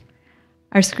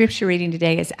Our scripture reading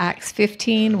today is Acts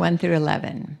 15, 1 through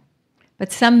 11.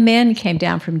 But some men came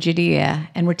down from Judea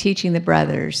and were teaching the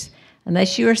brothers,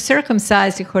 unless you are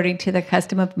circumcised according to the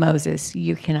custom of Moses,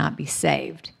 you cannot be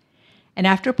saved. And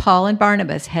after Paul and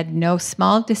Barnabas had no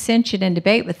small dissension and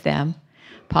debate with them,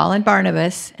 Paul and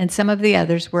Barnabas and some of the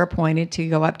others were appointed to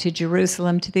go up to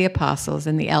Jerusalem to the apostles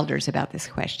and the elders about this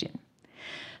question.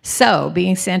 So,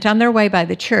 being sent on their way by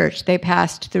the church, they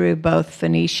passed through both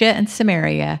Phoenicia and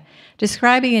Samaria,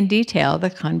 describing in detail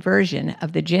the conversion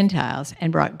of the Gentiles,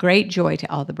 and brought great joy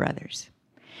to all the brothers.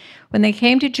 When they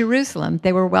came to Jerusalem,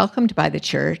 they were welcomed by the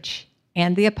church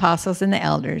and the apostles and the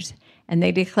elders, and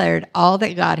they declared all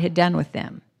that God had done with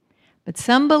them. But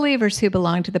some believers who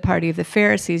belonged to the party of the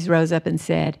Pharisees rose up and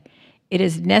said, "It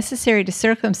is necessary to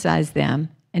circumcise them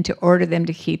and to order them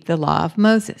to keep the law of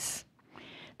Moses."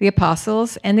 The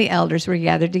apostles and the elders were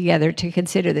gathered together to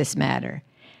consider this matter.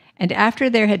 And after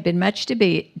there had been much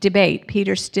debate,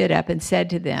 Peter stood up and said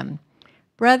to them,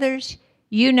 "Brothers,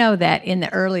 you know that in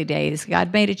the early days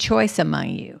God made a choice among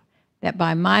you, that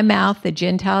by my mouth the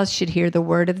Gentiles should hear the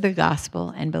word of the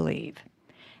gospel and believe.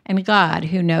 And God,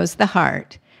 who knows the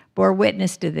heart, bore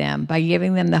witness to them by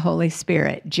giving them the Holy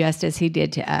Spirit, just as he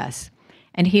did to us.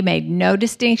 And he made no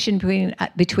distinction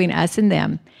between us and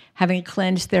them, having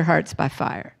cleansed their hearts by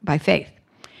faith.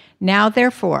 Now,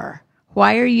 therefore,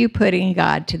 why are you putting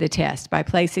God to the test by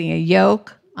placing a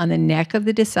yoke on the neck of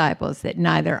the disciples that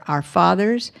neither our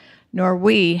fathers nor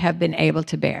we have been able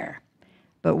to bear?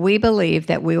 But we believe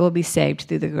that we will be saved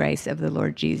through the grace of the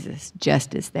Lord Jesus,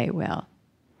 just as they will."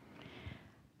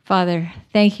 Father,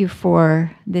 thank you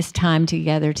for this time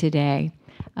together today.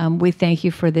 We thank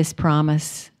you for this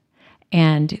promise,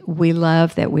 and we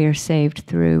love that we are saved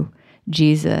through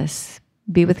Jesus.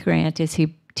 Be with Grant as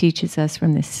he teaches us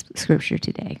from this scripture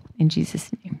today. In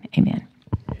Jesus' name, amen.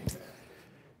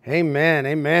 Amen,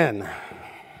 amen.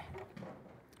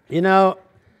 You know,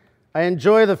 I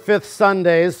enjoy the Fifth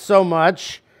Sundays so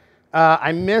much.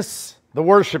 I miss the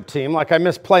worship team, like I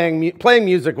miss playing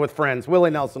music with friends.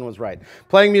 Willie Nelson was right.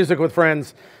 Playing music with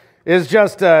friends is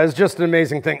just an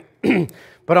amazing thing.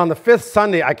 But on the fifth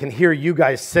Sunday, I can hear you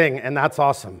guys sing, and that's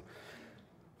awesome.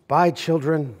 Bye,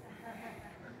 children.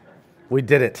 We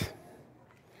did it.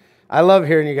 I love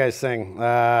hearing you guys sing.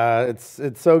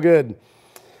 It's so good.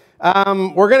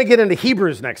 We're going to get into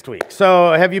Hebrews next week.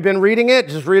 So have you been reading it?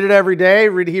 Just read it every day.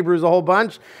 Read Hebrews a whole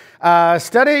bunch.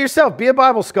 Study it yourself. Be a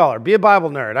Bible scholar. Be a Bible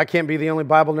nerd. I can't be the only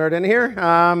Bible nerd in here.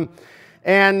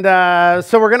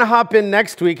 So we're going to hop in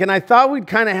next week. And I thought we'd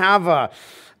kind of have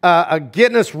a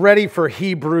getting us ready for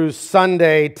Hebrews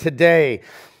Sunday today.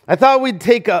 I thought we'd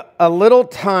take a little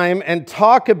time and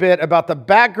talk a bit about the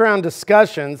background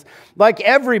discussions. Like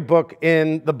every book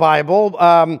in the Bible,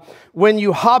 when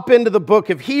you hop into the book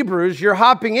of Hebrews, you're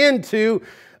hopping into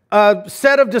a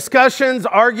set of discussions,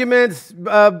 arguments,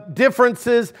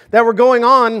 differences that were going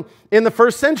on in the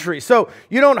first century. So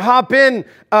you don't hop in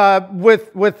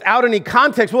without any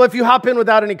context. Well, if you hop in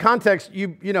without any context,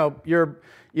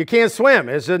 you can't swim.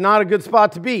 It's not a good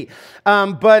spot to be.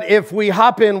 But if we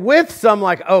hop in with some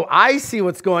I see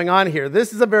what's going on here.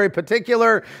 This is a very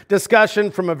particular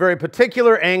discussion from a very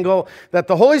particular angle that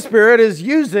the Holy Spirit is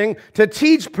using to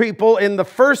teach people in the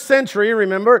first century.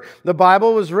 Remember, the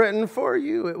Bible was written for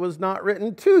you. It was not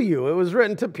written to you. It was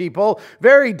written to people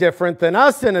very different than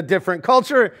us in a different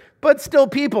culture, but still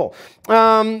people.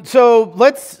 So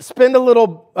let's spend a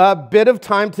little bit of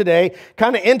time today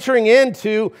kind of entering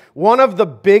into one of the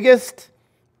biggest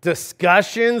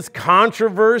discussions,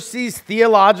 controversies,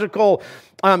 theological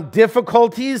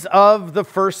difficulties of the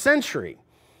first century.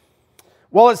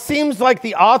 While it seems like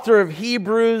the author of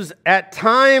Hebrews at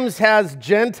times has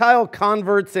Gentile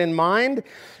converts in mind,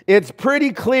 it's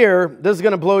pretty clear, this is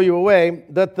going to blow you away,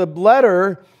 that the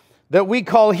letter that we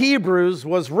call Hebrews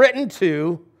was written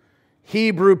to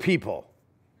Hebrew people.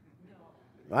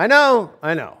 I know.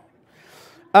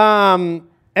 And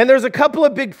there's a couple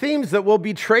of big themes that we'll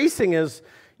be tracing as,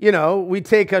 we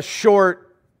take a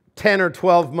short 10 or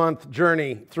 12 month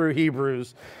journey through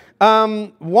Hebrews.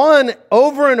 One,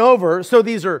 over and over, so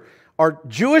these are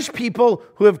Jewish people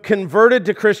who have converted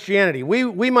to Christianity.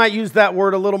 We might use that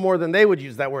word a little more than they would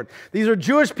use that word. These are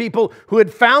Jewish people who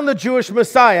had found the Jewish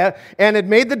Messiah and had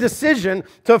made the decision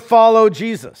to follow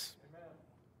Jesus.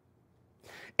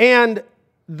 And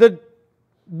the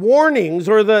warnings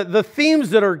or the themes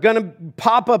that are going to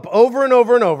pop up over and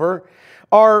over and over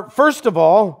are, first of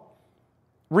all,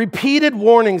 repeated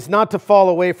warnings not to fall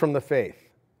away from the faith.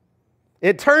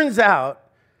 It turns out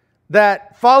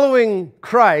that following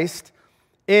Christ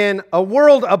in a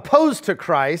world opposed to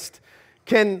Christ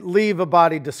can leave a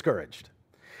body discouraged.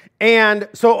 And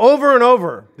so over and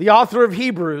over, the author of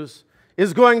Hebrews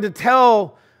is going to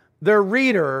tell their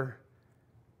reader,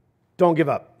 don't give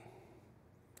up.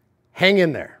 Hang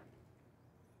in there.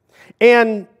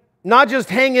 And not just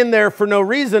hang in there for no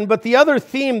reason, but the other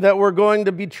theme that we're going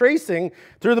to be tracing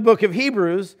through the book of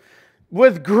Hebrews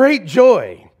with great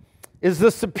joy is the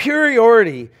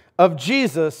superiority of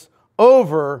Jesus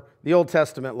over the Old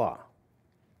Testament law.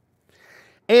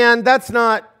 And that's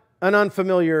not an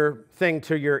unfamiliar thing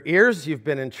to your ears. You've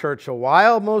been in church a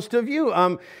while, most of you.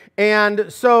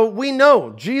 And so we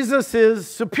know Jesus is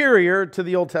superior to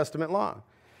the Old Testament law.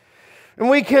 And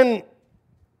we can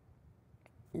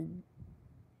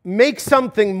make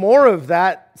something more of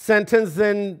that sentence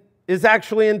than is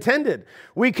actually intended.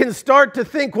 We can start to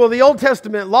think, well, the Old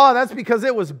Testament law, that's because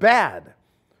it was bad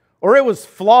or it was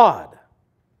flawed.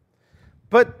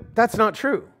 But that's not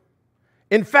true.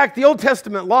 In fact, the Old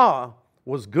Testament law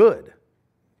was good.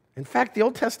 In fact, the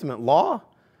Old Testament law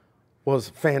was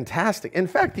fantastic. In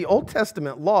fact, the Old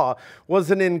Testament law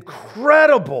was an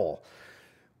incredible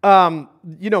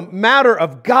matter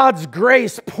of God's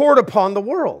grace poured upon the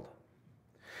world.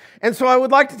 And so I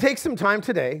would like to take some time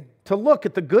today to look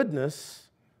at the goodness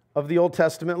of the Old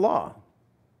Testament law.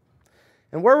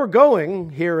 And where we're going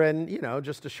here in,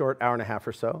 just a short hour and a half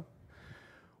or so,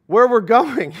 where we're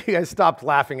going, you guys stopped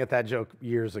laughing at that joke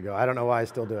years ago. I don't know why I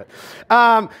still do it.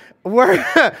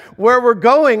 Where we're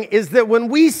going is that when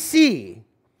we see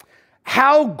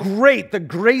how great the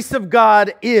grace of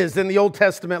God is in the Old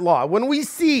Testament law, when we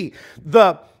see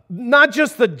not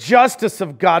just the justice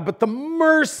of God, but the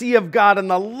mercy of God and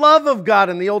the love of God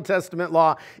in the Old Testament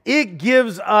law, it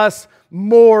gives us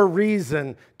more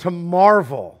reason to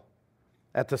marvel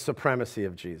at the supremacy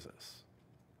of Jesus.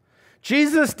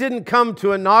 Jesus didn't come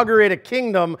to inaugurate a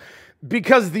kingdom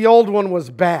because the old one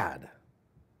was bad.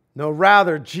 No,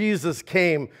 rather, Jesus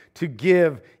came to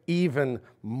give even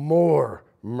more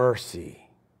mercy,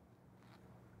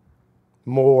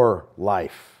 more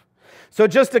life. So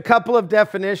just a couple of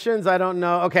definitions. I don't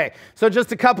know. Okay, so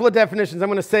just a couple of definitions. I'm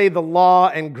going to say the law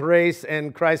and grace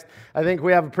and Christ. I think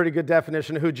we have a pretty good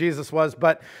definition of who Jesus was.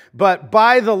 But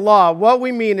by the law, what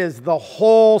we mean is the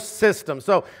whole system.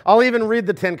 So I'll even read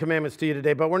the 10 Commandments to you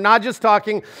today. But we're not just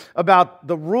talking about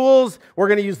the rules. We're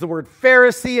going to use the word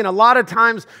Pharisee. And a lot of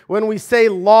times when we say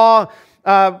law,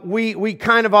 we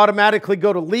kind of automatically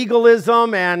go to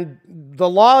legalism, and the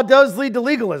law does lead to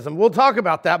legalism. We'll talk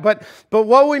about that. But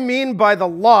what we mean by the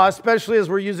law, especially as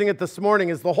we're using it this morning,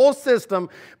 is the whole system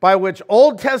by which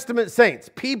Old Testament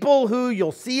saints, people who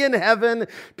you'll see in heaven,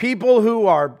 people who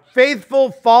are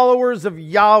faithful followers of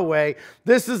Yahweh,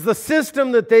 this is the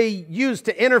system that they use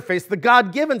to interface, the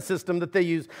God-given system that they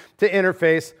use to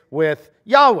interface with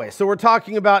Yahweh. So we're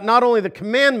talking about not only the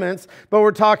commandments, but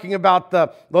we're talking about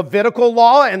the Levitical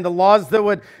law and the laws that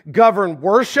would govern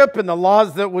worship and the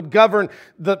laws that would govern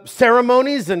the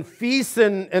ceremonies and feasts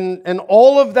and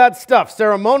all of that stuff.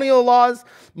 Ceremonial laws,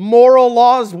 moral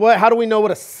laws, how do we know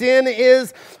what a sin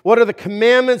is? What are the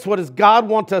commandments? What does God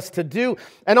want us to do?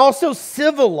 And also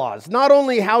civil laws. Not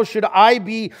only how should I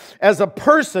be as a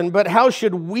person, but how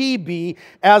should we be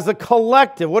as a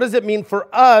collective? What does it mean for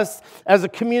us as a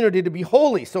community to be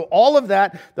holy? So all of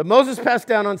that Moses passed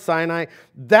down on Sinai,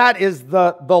 that is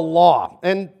the law.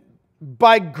 And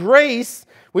by grace,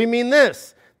 we mean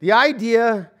this, the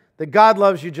idea that God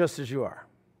loves you just as you are.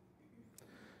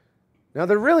 Now,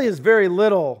 there really is very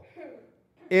little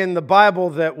in the Bible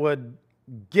that would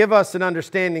give us an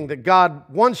understanding that God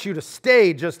wants you to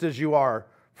stay just as you are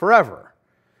forever.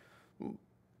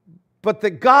 But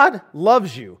that God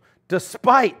loves you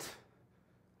despite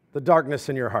the darkness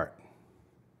in your heart.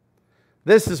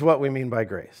 This is what we mean by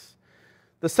grace.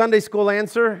 The Sunday school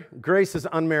answer, grace is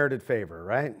unmerited favor,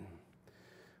 right?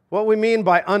 What we mean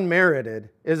by unmerited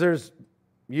is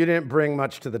you didn't bring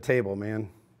much to the table, man.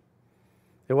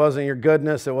 It wasn't your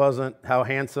goodness. It wasn't how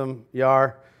handsome you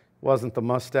are. It wasn't the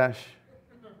mustache.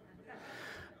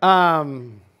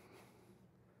 No,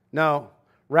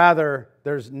 rather,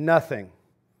 there's nothing,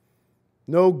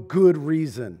 no good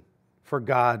reason for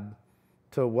God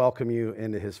to welcome you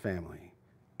into his family.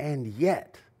 And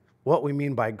yet, what we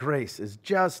mean by grace is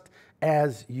just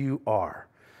as you are.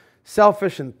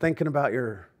 Selfish and thinking about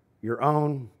your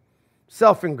own,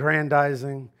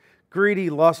 self-aggrandizing, greedy,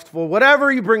 lustful,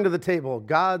 whatever you bring to the table,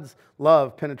 God's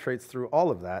love penetrates through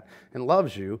all of that and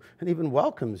loves you and even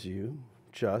welcomes you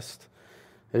just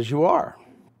as you are.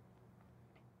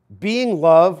 Being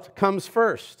loved comes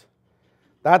first.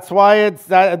 That's why it's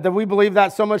that we believe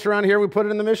that so much around here. We put it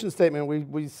in the mission statement.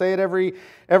 We say it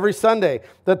every Sunday.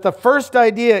 That the first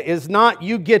idea is not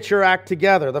you get your act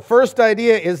together. The first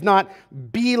idea is not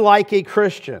be like a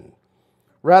Christian.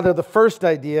 Rather, the first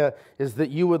idea is that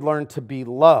you would learn to be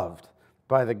loved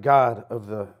by the God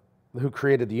who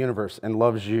created the universe and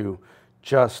loves you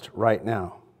just right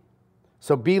now.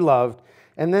 So be loved,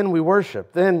 and then we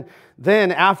worship. Then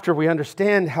after we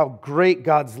understand how great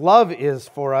God's love is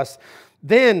for us,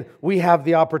 then we have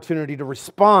the opportunity to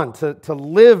respond, to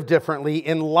live differently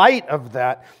in light of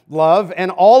that love, and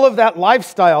all of that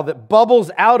lifestyle that bubbles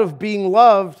out of being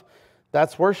loved,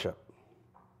 that's worship.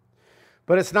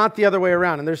 But it's not the other way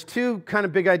around. And there's two kind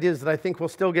of big ideas that I think we'll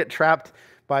still get trapped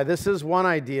by. This is one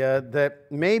idea that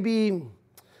maybe,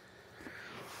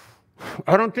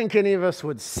 I don't think any of us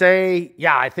would say,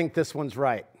 yeah, I think this one's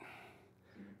right.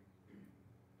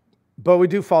 But we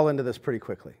do fall into this pretty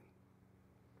quickly.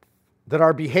 That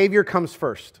our behavior comes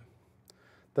first.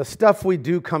 The stuff we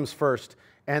do comes first.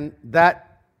 And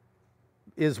that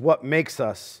is what makes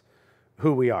us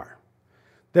who we are.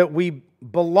 That we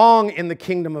belong in the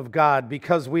kingdom of God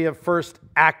because we have first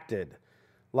acted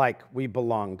like we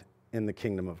belonged in the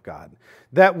kingdom of God.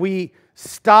 That we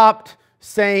stopped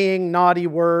saying naughty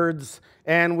words,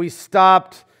 and we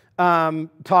stopped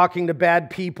talking to bad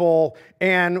people,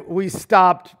 and we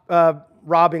stopped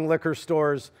robbing liquor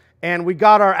stores, and we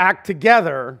got our act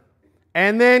together,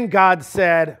 and then God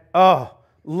said, oh,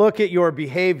 look at your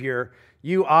behavior.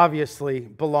 You obviously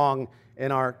belong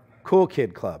in our cool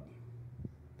kid club.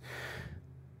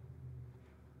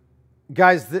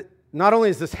 Guys, not only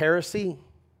is this heresy,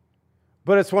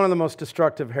 but it's one of the most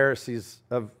destructive heresies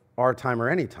of our time or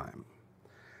any time.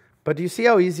 But do you see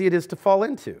how easy it is to fall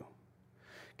into?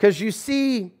 Because you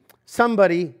see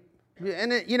somebody,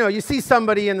 and you see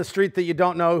somebody in the street that you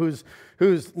don't know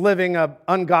who's living an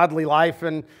ungodly life,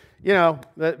 and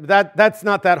that's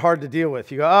not that hard to deal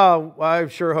with. You go, oh, I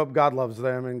sure hope God loves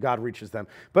them and God reaches them.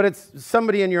 But it's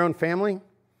somebody in your own family,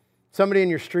 somebody in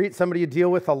your street, somebody you deal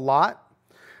with a lot,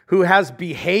 who has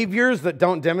behaviors that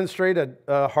don't demonstrate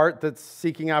a heart that's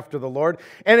seeking after the Lord.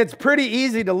 And it's pretty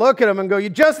easy to look at them and go, you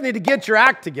just need to get your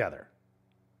act together.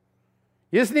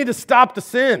 You just need to stop the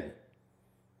sin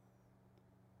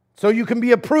so you can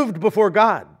be approved before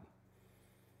God.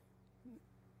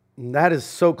 And that is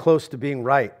so close to being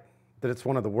right that it's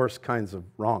one of the worst kinds of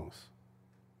wrongs.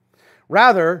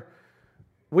 Rather,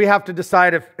 we have to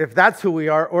decide if that's who we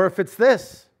are or if it's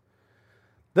this,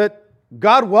 that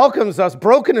God welcomes us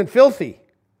broken and filthy,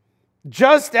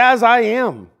 just as I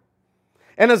am.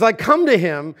 And as I come to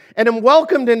Him and am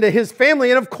welcomed into His family,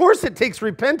 and of course it takes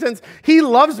repentance. He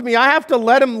loves me. I have to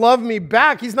let Him love me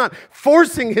back. He's not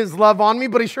forcing His love on me,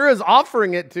 but He sure is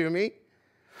offering it to me.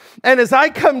 And as I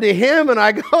come to Him and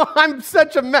I go, I'm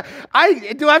such a mess.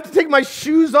 Do I have to take my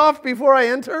shoes off before I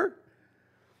enter?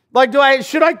 Like,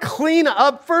 should I clean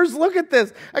up first? Look at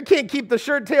this. I can't keep the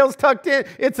shirt tails tucked in.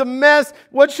 It's a mess.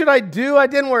 What should I do? I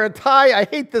didn't wear a tie. I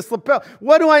hate this lapel.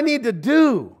 What do I need to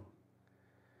do?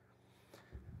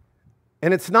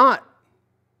 And it's not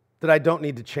that I don't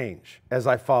need to change as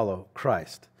I follow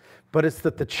Christ, but it's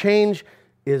that the change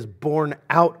is born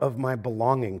out of my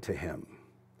belonging to Him.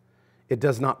 It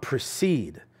does not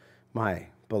precede my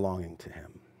belonging to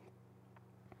Him.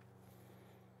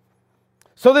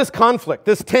 So this conflict,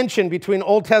 this tension between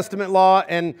Old Testament law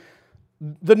and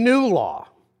the new law,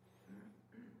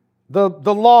 the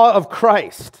law of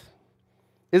Christ,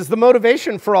 is the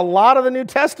motivation for a lot of the New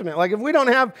Testament. Like if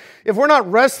we're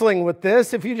not wrestling with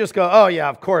this, if you just go, oh yeah,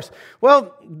 of course.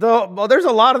 Well, there's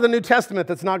a lot of the New Testament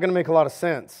that's not going to make a lot of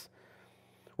sense.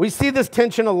 We see this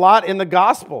tension a lot in the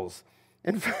Gospels.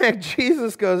 In fact,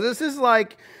 Jesus goes, this is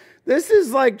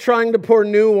like trying to pour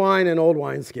new wine in old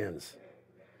wineskins.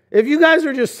 If you guys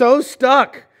are just so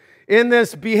stuck in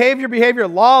this behavior,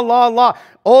 law,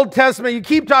 Old Testament, you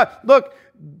keep talking. Look,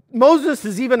 Moses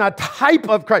is even a type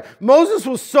of Christ. Moses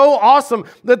was so awesome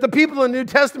that the people in the New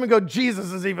Testament go,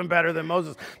 Jesus is even better than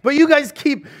Moses. But you guys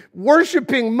keep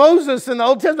worshiping Moses in the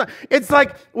Old Testament. It's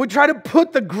like we try to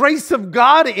put the grace of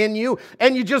God in you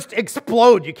and you just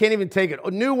explode. You can't even take it.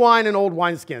 New wine and old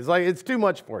wineskins. Like it's too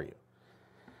much for you.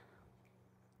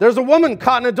 There's a woman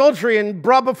caught in adultery and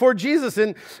brought before Jesus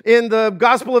in the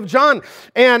Gospel of John.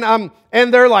 And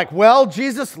they're like, well,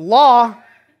 Jesus' law,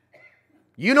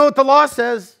 you know what the law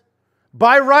says.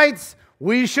 By rights,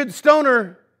 we should stone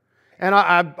her. And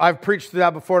I've preached through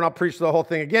that before, and I'll preach the whole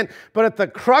thing again. But at the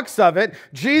crux of it,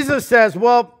 Jesus says,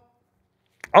 well,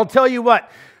 I'll tell you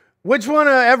what. Which one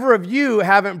ever of you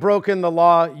haven't broken the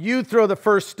law? You throw the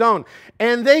first stone.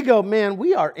 And they go, man,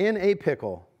 we are in a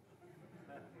pickle.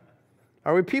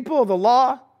 Are we people of the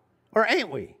law or ain't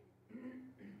we?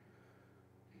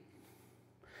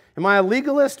 Am I a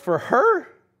legalist for her,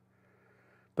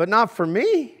 but not for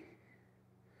me?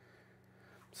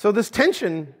 So this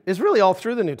tension is really all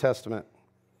through the New Testament.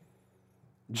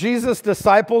 Jesus'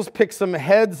 disciples pick some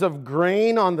heads of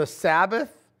grain on the Sabbath,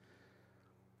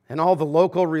 and all the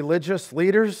local religious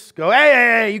leaders go,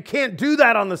 hey, you can't do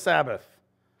that on the Sabbath.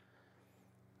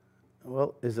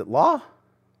 Well, is it law?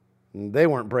 And they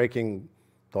weren't breaking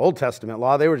the Old Testament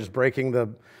law. They were just breaking the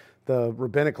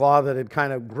rabbinic law that had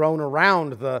kind of grown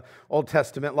around the Old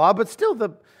Testament law. But still,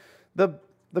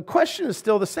 the question is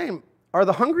still the same. Are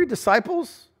the hungry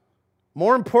disciples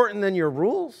more important than your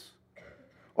rules?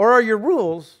 Or are your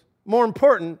rules more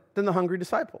important than the hungry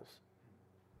disciples?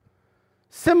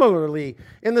 Similarly,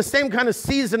 in the same kind of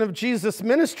season of Jesus'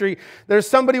 ministry, there's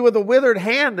somebody with a withered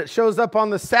hand that shows up on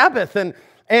the Sabbath, and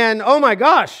oh my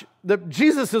gosh,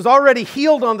 Jesus is already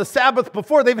healed on the Sabbath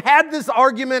before. They've had this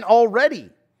argument already.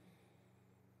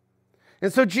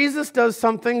 And so Jesus does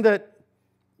something that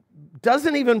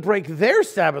doesn't even break their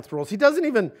Sabbath rules. He doesn't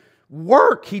even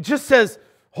work. He just says,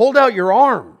 hold out your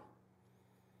arm.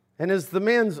 And as the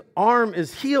man's arm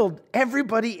is healed,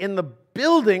 everybody in the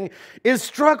building is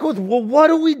struck with,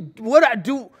 well,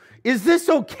 is this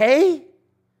okay?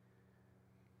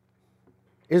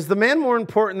 Is the man more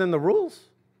important than the rules?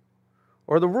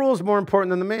 Or the rules more important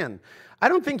than the man? I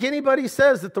don't think anybody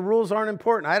says that the rules aren't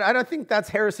important. I don't think that's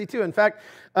heresy too. In fact,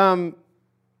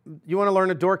 you want to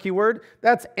learn a dorky word?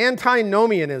 That's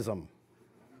antinomianism.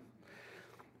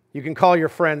 You can call your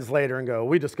friends later and go,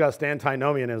 we discussed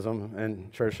antinomianism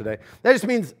in church today. That just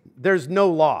means there's no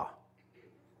law.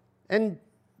 And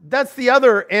that's the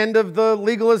other end of the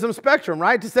legalism spectrum,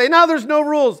 right? To say, no, there's no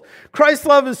rules. Christ's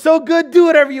love is so good, do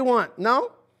whatever you want.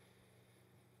 No.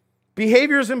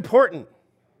 Behavior is important.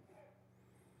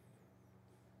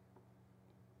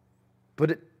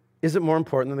 But is it more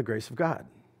important than the grace of God?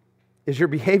 Is your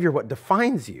behavior what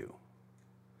defines you?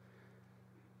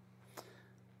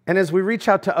 And as we reach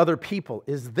out to other people,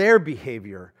 is their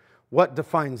behavior what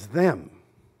defines them?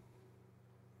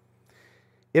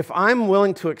 If I'm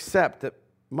willing to accept that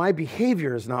my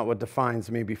behavior is not what defines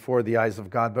me before the eyes of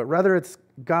God, but rather it's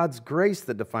God's grace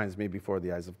that defines me before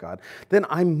the eyes of God, then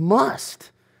I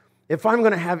must, if I'm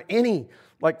going to have any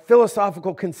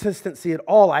philosophical consistency at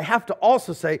all, I have to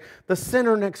also say the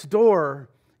sinner next door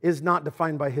is not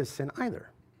defined by his sin either,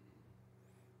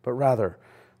 but rather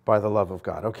by the love of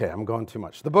God. Okay, I'm going too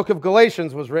much. The book of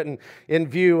Galatians was written in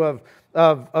view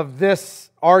of this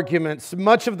argument.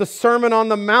 Much of the Sermon on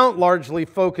the Mount largely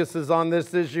focuses on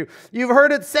this issue. You've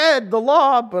heard it said, the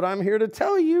law, but I'm here to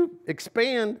tell you,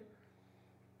 expand.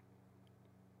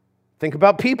 Think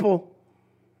about people.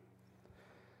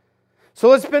 So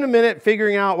let's spend a minute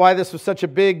figuring out why this was such a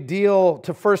big deal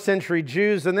to first century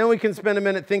Jews, and then we can spend a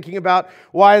minute thinking about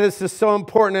why this is so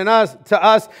important to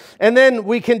us, and then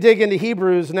we can dig into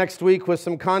Hebrews next week with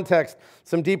some context,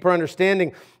 some deeper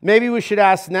understanding. Maybe we should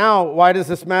ask now, why does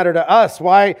this matter to us?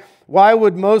 Why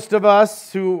would most of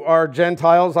us, who are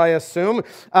Gentiles, I assume,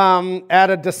 at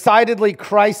a decidedly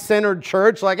Christ-centered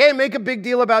church, hey, make a big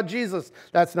deal about Jesus?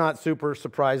 That's not super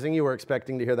surprising. You were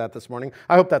expecting to hear that this morning.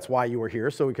 I hope that's why you were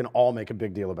here, so we can all make a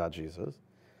big deal about Jesus.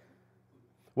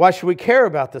 Why should we care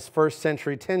about this first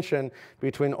century tension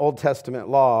between Old Testament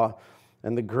law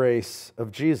and the grace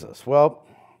of Jesus? Well,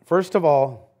 first of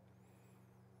all,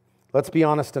 let's be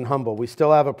honest and humble. We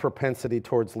still have a propensity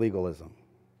towards legalism.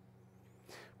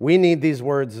 We need these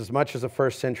words as much as a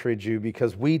first century Jew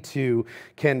because we too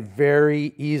can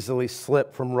very easily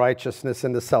slip from righteousness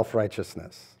into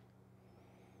self-righteousness.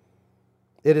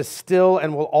 It is still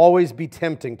and will always be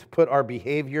tempting to put our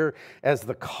behavior as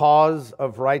the cause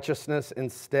of righteousness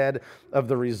instead of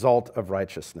the result of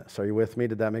righteousness. Are you with me?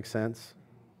 Did that make sense?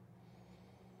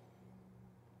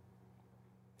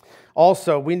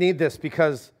 Also, we need this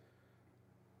because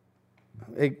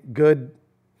a good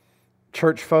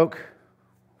church folk,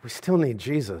 we still need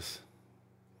Jesus.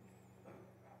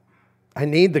 I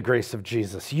need the grace of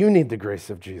Jesus. You need the grace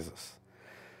of Jesus.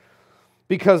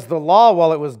 Because the law,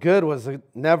 while it was good, was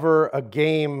never a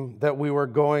game that we were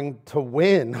going to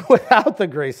win without the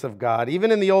grace of God.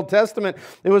 Even in the Old Testament,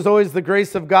 it was always the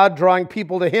grace of God drawing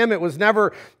people to Him. It was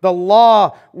never the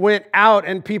law went out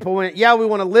and people went, yeah, we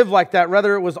want to live like that.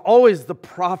 Rather, it was always the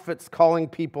prophets calling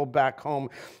people back home.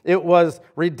 It was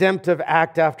redemptive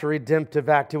act after redemptive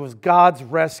act. It was God's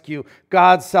rescue,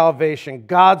 God's salvation,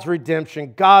 God's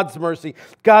redemption, God's mercy,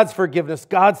 God's forgiveness,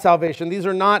 God's salvation. These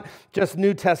are not just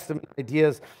New Testament ideas.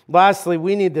 Lastly,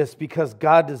 we need this because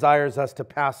God desires us to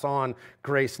pass on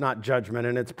grace, not judgment.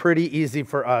 And it's pretty easy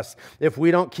for us. If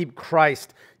we don't keep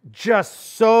Christ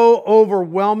just so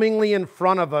overwhelmingly in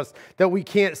front of us that we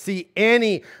can't see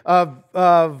any of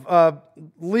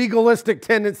legalistic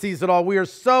tendencies at all. We are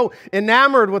so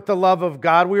enamored with the love of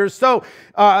God. We are so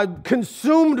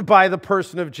consumed by the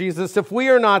person of Jesus. If we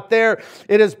are not there,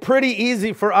 it is pretty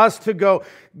easy for us to go,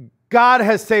 God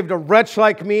has saved a wretch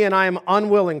like me, and I am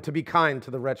unwilling to be kind to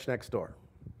the wretch next door.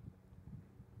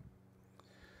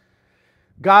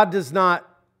 God does not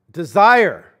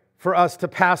desire for us to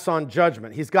pass on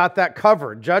judgment. He's got that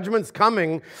covered. Judgment's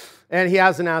coming, and He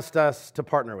hasn't asked us to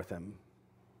partner with Him.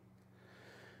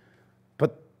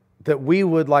 But that we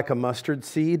would, like a mustard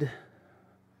seed,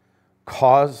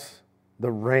 cause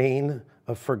the rain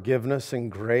of forgiveness and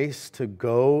grace to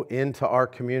go into our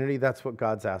community, that's what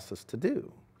God's asked us to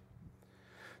do.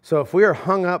 So if we are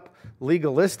hung up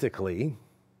legalistically,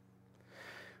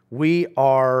 we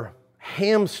are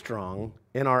hamstrung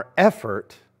in our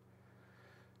effort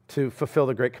to fulfill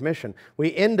the Great Commission.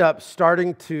 We end up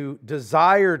starting to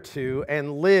desire to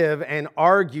and live and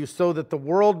argue so that the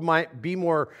world might be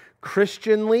more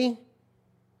Christianly,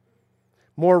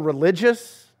 more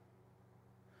religious,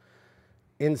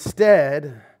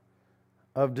 instead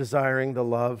of desiring the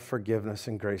love, forgiveness,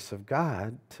 and grace of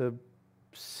God to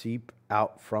seep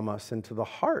out from us into the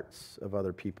hearts of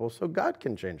other people so God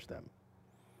can change them.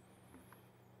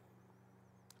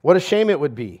 What a shame it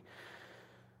would be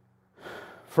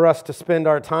for us to spend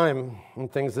our time on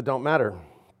things that don't matter.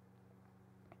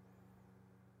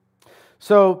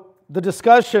 So the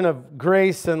discussion of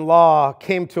grace and law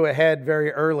came to a head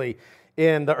very early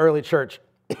in the early church.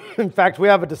 In fact, we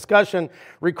have a discussion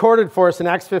recorded for us in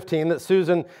Acts 15 that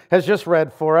Susan has just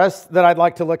read for us that I'd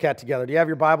like to look at together. Do you have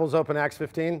your Bibles open, Acts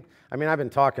 15? I mean, I've been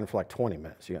talking for like 20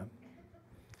 minutes, yeah.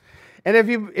 And if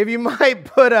you might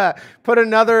put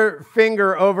another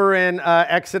finger over in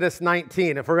Exodus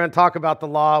 19, if we're going to talk about the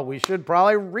law, we should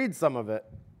probably read some of it.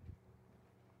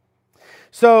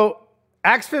 So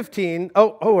Acts 15.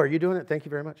 Oh, are you doing it? Thank you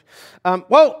very much.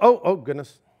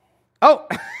 Goodness. Oh.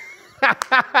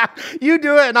 You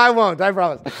do it and I won't, I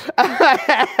promise.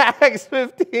 Acts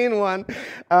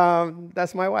 15:1.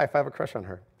 That's my wife. I have a crush on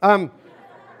her.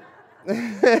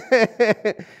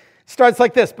 Starts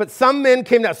like this. But some men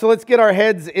came down. So let's get our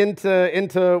heads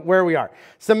into where we are.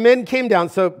 Some men came down.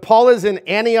 So Paul is in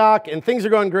Antioch and things are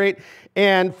going great.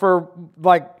 And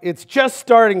it's just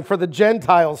starting for the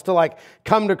Gentiles to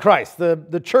come to Christ.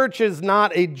 The church is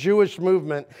not a Jewish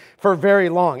movement for very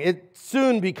long. It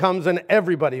soon becomes an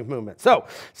everybody movement. So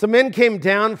some men came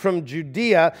down from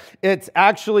Judea. It's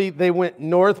actually, they went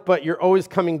north, but you're always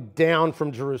coming down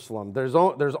from Jerusalem. There's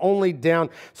only down.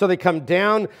 So they come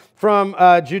down from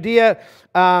Judea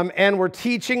and we're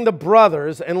teaching the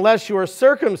brothers, unless you are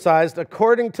circumcised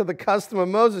according to the custom of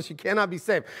Moses, you cannot be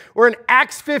saved. We're in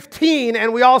Acts 15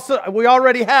 and we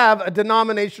already have a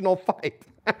denominational fight.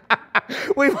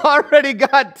 We've already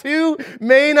got two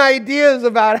main ideas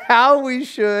about how we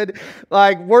should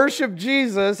worship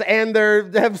Jesus, and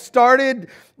they have started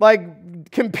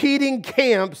competing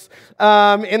camps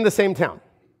in the same town.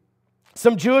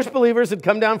 Some Jewish believers had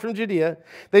come down from Judea.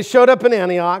 They showed up in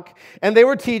Antioch, and they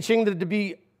were teaching that to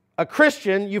be a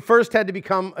Christian, you first had to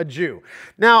become a Jew.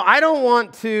 Now, I don't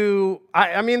want to,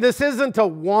 I mean, this isn't a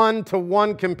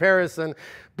one-to-one comparison,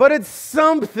 but it's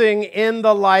something in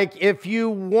the if you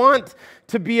want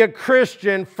to be a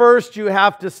Christian, first you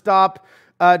have to stop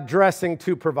dressing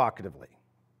too provocatively.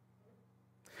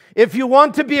 If you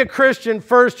want to be a Christian,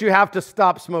 first you have to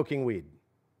stop smoking weed.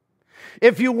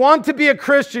 If you want to be a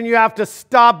Christian, you have to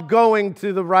stop going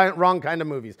to the wrong kind of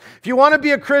movies. If you want to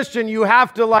be a Christian, you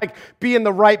have to be in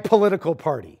the right political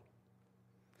party.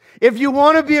 If you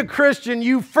want to be a Christian,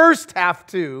 you first have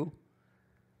to,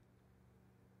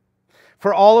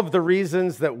 for all of the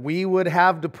reasons that we would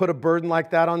have to put a burden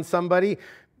like that on somebody,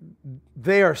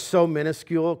 they are so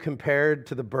minuscule compared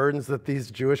to the burdens that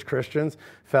these Jewish Christians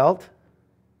felt.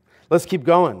 Let's keep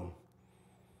going.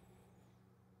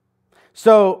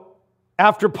 So,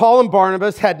 after Paul and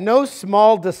Barnabas had no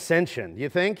small dissension, you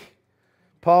think?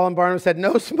 Paul and Barnabas had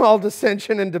no small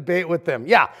dissension and debate with them.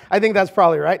 Yeah, I think that's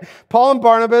probably right. Paul and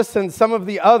Barnabas and some of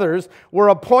the others were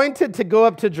appointed to go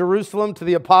up to Jerusalem to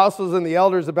the apostles and the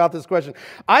elders about this question.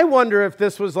 I wonder if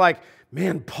this was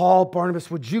man, Paul, Barnabas,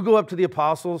 would you go up to the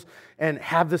apostles and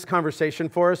have this conversation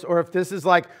for us? Or if this is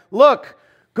look,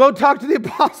 go talk to the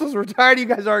apostles. We're tired of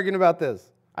you guys arguing about this.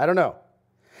 I don't know.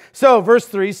 So, verse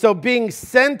 3, so being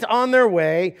sent on their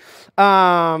way,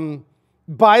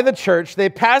 by the church. They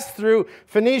passed through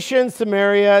Phoenicia and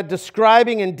Samaria,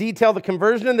 describing in detail the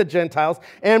conversion of the Gentiles,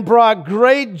 and brought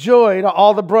great joy to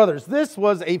all the brothers. This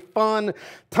was a fun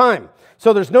time.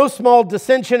 So there's no small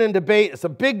dissension and debate. It's a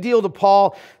big deal to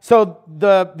Paul. So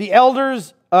the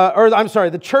elders,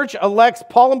 the church elects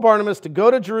Paul and Barnabas to go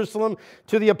to Jerusalem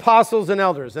to the apostles and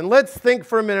elders. And let's think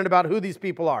for a minute about who these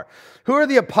people are. Who are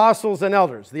the apostles and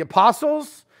elders? The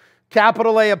apostles,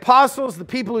 capital A apostles, the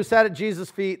people who sat at Jesus'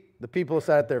 feet, the people who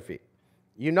sat at their feet.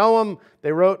 You know them.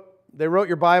 They wrote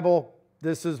your Bible.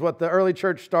 This is what the early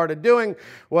church started doing,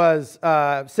 was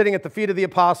sitting at the feet of the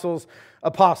apostles,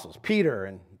 Peter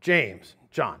and James,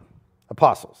 John,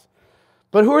 apostles.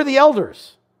 But who are the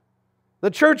elders?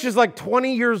 The church is like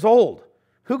 20 years old.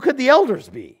 Who could the elders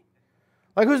be?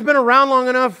 Like, who's been around long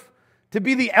enough to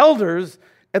be the elders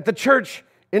at the church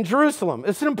in Jerusalem?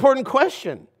 It's an important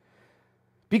question.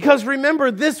 Because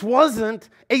remember, this wasn't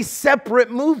a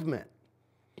separate movement.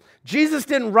 Jesus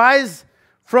didn't rise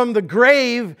from the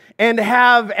grave and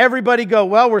have everybody go,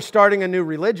 well, we're starting a new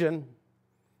religion.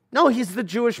 No, he's the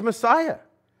Jewish Messiah.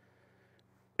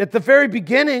 At the very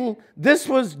beginning, this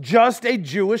was just a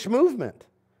Jewish movement.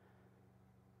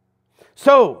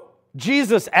 So,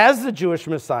 Jesus, as the Jewish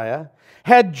Messiah,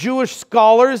 had Jewish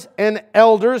scholars and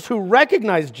elders who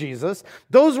recognized Jesus.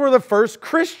 Those were the first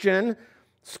Christian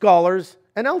scholars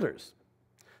and elders.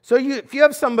 So if you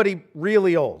have somebody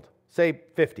really old, say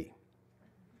 50,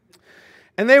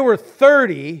 and they were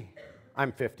 30,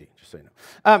 I'm 50, just so you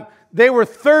know. They were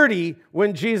 30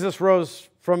 when Jesus rose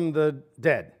from the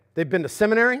dead. They've been to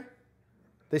seminary.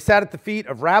 They sat at the feet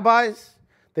of rabbis.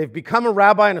 They've become a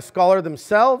rabbi and a scholar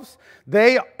themselves.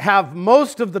 They have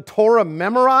most of the Torah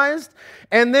memorized.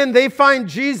 And then they find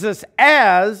Jesus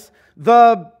as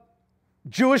the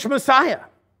Jewish Messiah.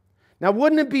 Now,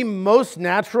 wouldn't it be most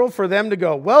natural for them to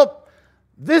go, well,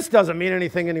 this doesn't mean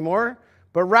anything anymore,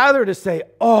 but rather to say,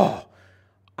 oh,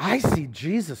 I see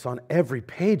Jesus on every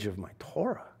page of my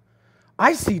Torah.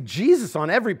 I see Jesus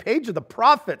on every page of the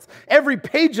prophets, every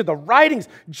page of the writings.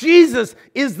 Jesus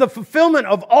is the fulfillment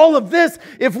of all of this.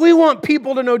 If we want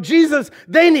people to know Jesus,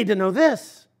 they need to know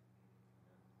this.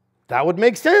 That would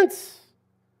make sense.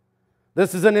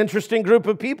 This is an interesting group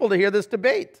of people to hear this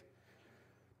debate.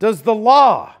 Does the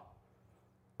law,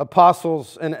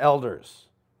 apostles and elders,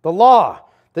 the law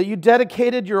that you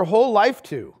dedicated your whole life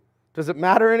to, does it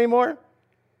matter anymore?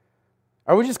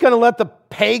 Are we just going to let the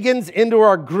pagans into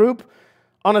our group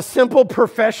on a simple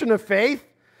profession of faith?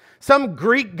 Some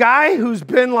Greek guy who's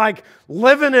been like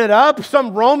living it up,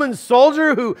 some Roman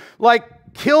soldier who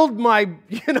like killed my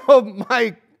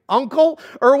uncle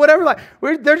or whatever. Like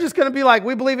they're just going to be like,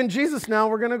 we believe in Jesus now.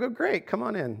 We're going to go, great, come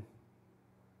on in.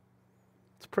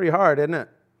 It's pretty hard, isn't it?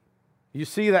 You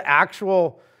see the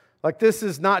actual, like this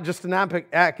is not just an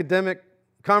academic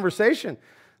conversation.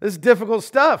 This is difficult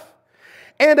stuff.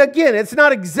 And again, it's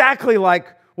not exactly like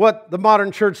what the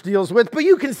modern church deals with, but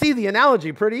you can see the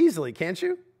analogy pretty easily, can't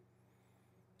you?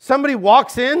 Somebody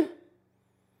walks in,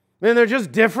 and they're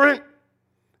just different,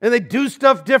 and they do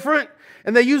stuff different,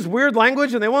 and they use weird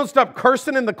language, and they won't stop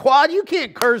cursing in the quad. You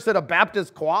can't curse at a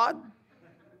Baptist quad.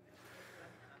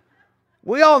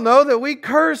 We all know that we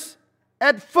curse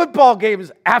at football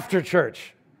games after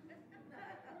church.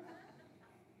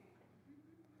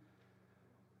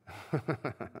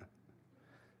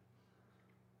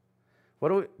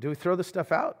 Do we throw this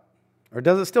stuff out? Or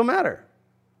does it still matter?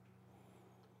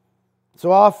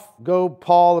 So off go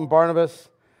Paul and Barnabas,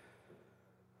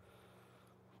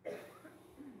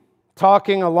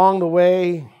 talking along the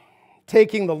way,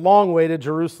 taking the long way to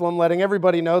Jerusalem, letting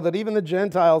everybody know that even the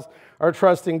Gentiles are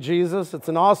trusting Jesus. It's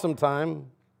an awesome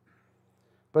time.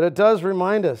 But it does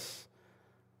remind us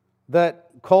that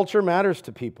culture matters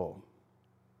to people.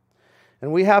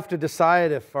 And we have to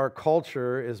decide if our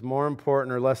culture is more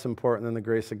important or less important than the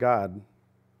grace of God.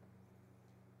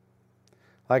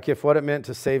 Like if what it meant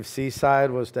to save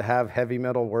Seaside was to have heavy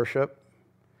metal worship.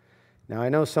 Now, I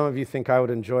know some of you think I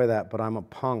would enjoy that, but I'm a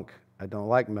punk. I don't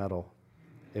like metal.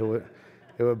 It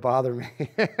would bother me.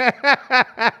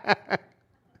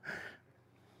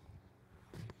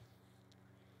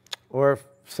 Or if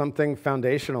something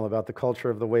foundational about the culture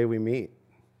of the way we meet.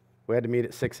 We had to meet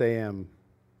at 6 a.m.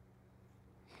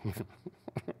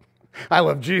 I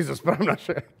love Jesus, but I'm not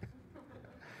sure.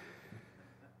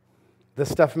 This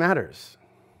stuff matters.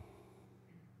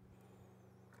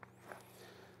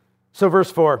 So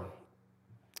verse 4.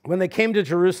 When they came to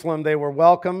Jerusalem, they were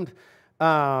welcomed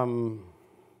by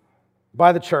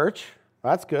the church.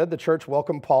 That's good. The church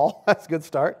welcomed Paul. That's a good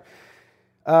start.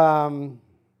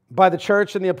 By the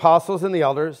church and the apostles and the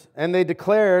elders. And they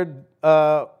declared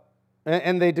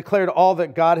and they declared all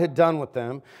that God had done with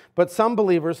them. But some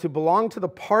believers who belonged to the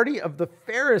party of the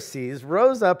Pharisees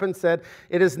rose up and said,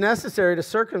 it is necessary to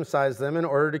circumcise them in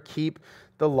order to keep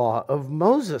the law of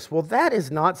Moses. Well, that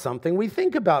is not something we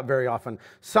think about very often.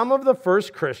 Some of the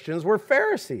first Christians were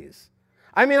Pharisees.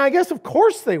 I mean, I guess of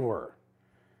course they were.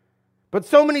 But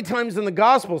so many times in the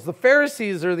Gospels, the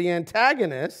Pharisees are the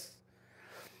antagonists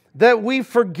that we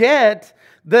forget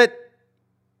that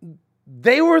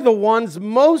they were the ones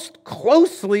most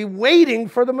closely waiting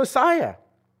for the Messiah.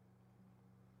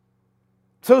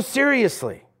 So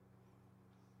seriously,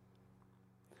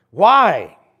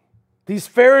 why these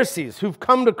Pharisees who've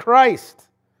come to Christ?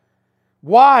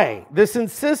 Why this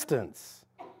insistence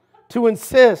to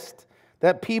insist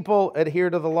that people adhere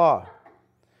to the law?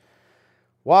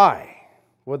 Why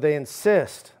would they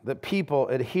insist that people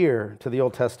adhere to the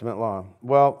Old Testament law?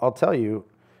 Well, I'll tell you,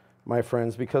 my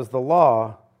friends, because the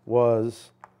law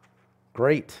was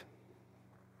great.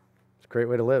 It's a great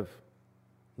way to live.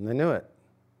 And they knew it.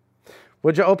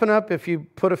 Would you open up, if you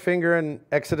put a finger in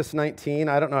Exodus 19?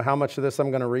 I don't know how much of this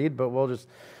I'm going to read, but we'll just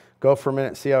go for a minute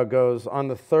and see how it goes. On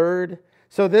the third,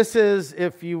 so this is,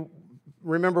 if you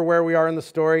remember where we are in the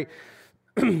story,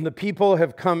 the people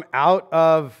have come out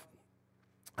of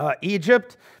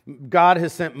Egypt. God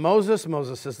has sent Moses.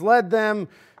 Moses has led them.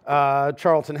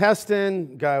 Charlton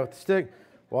Heston, guy with the stick.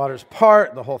 Waters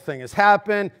part, the whole thing has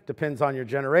happened. Depends on your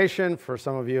generation. For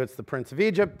some of you, it's the Prince of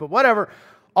Egypt, but whatever.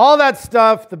 All that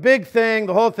stuff, the big thing,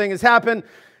 the whole thing has happened.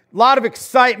 A lot of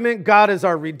excitement. God is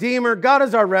our Redeemer. God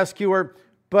is our rescuer.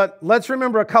 But let's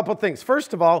remember a couple things.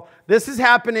 First of all, this is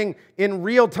happening in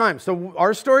real time. So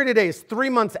our story today is 3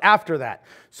 months after that.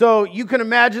 So you can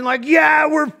imagine like, yeah,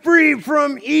 we're free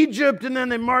from Egypt. And then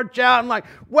they march out and like,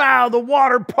 wow, the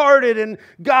water parted and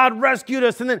God rescued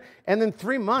us. And then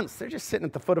 3 months, they're just sitting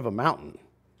at the foot of a mountain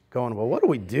going, well, what do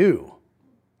we do?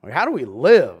 Like, how do we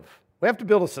live? We have to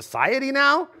build a society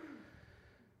now?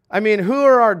 I mean, who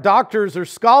are our doctors or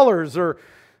scholars or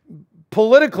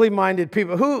politically minded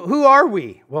people? Who are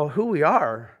we? Well, who we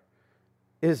are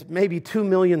is maybe 2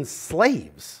 million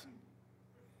slaves.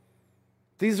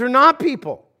 These are not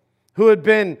people who had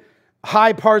been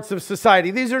high parts of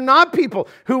society. These are not people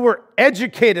who were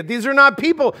educated. These are not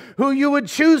people who you would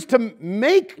choose to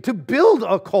build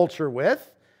a culture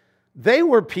with. They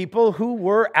were people who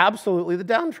were absolutely the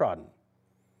downtrodden.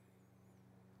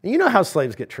 And you know how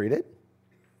slaves get treated.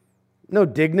 No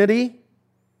dignity.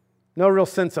 No real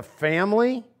sense of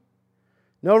family.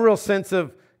 No real sense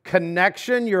of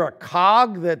connection. You're a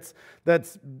cog that's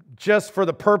just for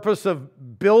the purpose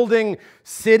of building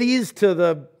cities to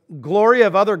the glory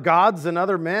of other gods and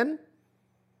other men.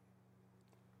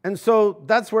 And so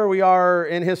that's where we are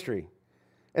in history.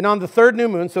 And on the third new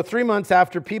moon, so 3 months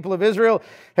after people of Israel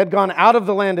had gone out of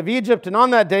the land of Egypt, and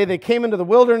on that day they came into the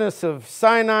wilderness of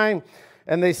Sinai,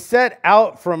 and they set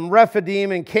out from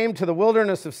Rephidim and came to the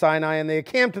wilderness of Sinai, and they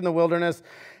encamped in the wilderness,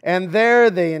 and there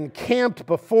they encamped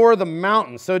before the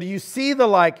mountain. So do you see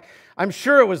I'm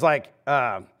sure it was like,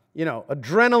 adrenaline.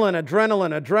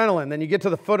 Then you get to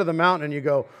the foot of the mountain and you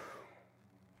go,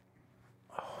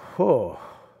 oh,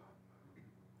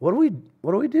 what do we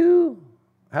do?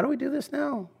 How do we do this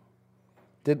now?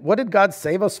 What did God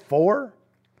save us for?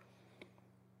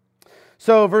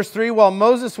 So verse 3, while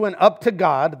Moses went up to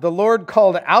God, the Lord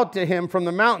called out to him from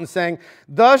the mountain, saying,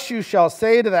 thus you shall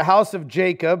say to the house of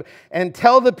Jacob and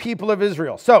tell the people of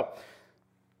Israel. So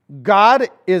God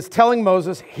is telling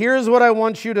Moses, here's what I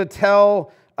want you to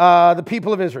tell the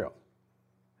people of Israel.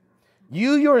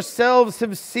 You yourselves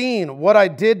have seen what I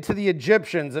did to the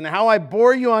Egyptians and how I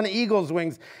bore you on eagle's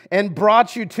wings and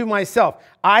brought you to myself.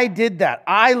 I did that.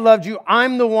 I loved you.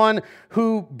 I'm the one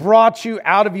who brought you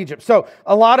out of Egypt. So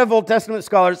a lot of Old Testament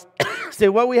scholars say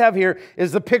what we have here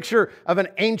is the picture of an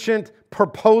ancient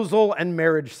proposal and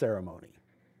marriage ceremony.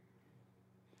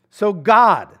 So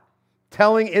God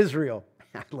telling Israel,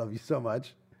 I love you so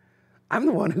much. I'm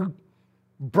the one who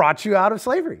brought you out of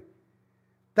slavery.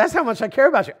 That's how much I care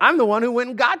about you. I'm the one who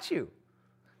went and got you.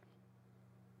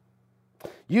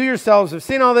 You yourselves have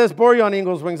seen all this, bore you on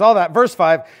eagle's wings, all that. Verse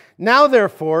 5, now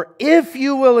therefore, if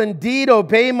you will indeed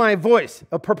obey my voice,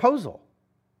 a proposal,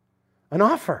 an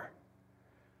offer,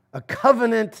 a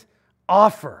covenant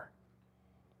offer,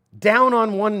 down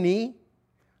on one knee,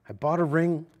 I bought a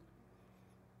ring.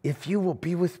 If you will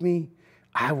be with me,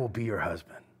 I will be your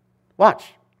husband.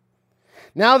 Watch.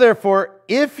 Now, therefore,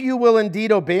 if you will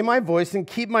indeed obey my voice and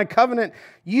keep my covenant,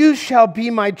 you shall be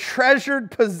my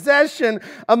treasured possession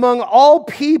among all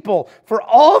people, for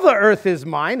all the earth is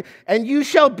mine, and you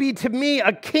shall be to me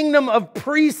a kingdom of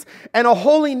priests and a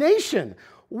holy nation.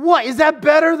 What? Is that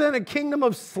better than a kingdom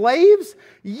of slaves?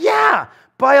 Yeah,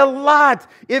 by a lot.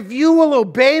 If you will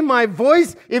obey my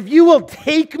voice, if you will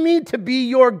take me to be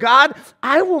your God,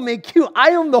 I will make you,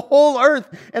 I own the whole earth,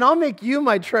 and I'll make you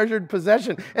my treasured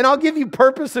possession. And I'll give you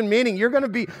purpose and meaning. You're going to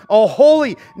be a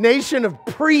holy nation of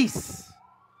priests.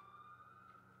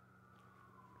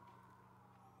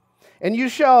 And you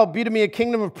shall be to me a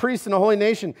kingdom of priests and a holy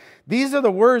nation. These are the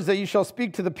words that you shall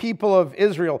speak to the people of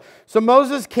Israel. So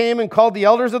Moses came and called the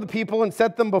elders of the people and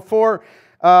set before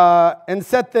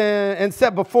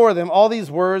them all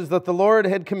these words that the Lord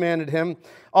had commanded him.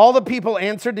 All the people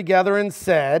answered together and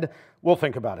said, "We'll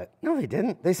think about it." No, they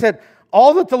didn't. They said,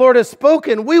 "All that the Lord has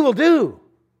spoken, we will do."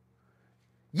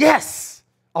 Yes,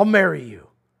 I'll marry you.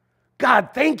 God,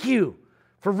 thank you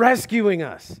for rescuing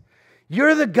us.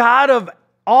 You're the God of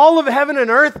all of heaven and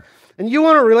earth, and you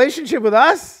want a relationship with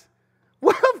us?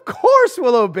 Well, of course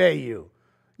we'll obey you.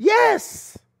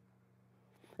 Yes.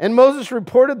 And Moses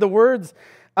reported the words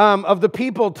of the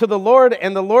people to the Lord,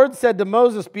 and the Lord said to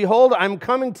Moses, "Behold, I'm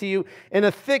coming to you in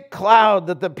a thick cloud,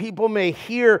 that the people may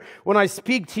hear when I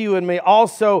speak to you and may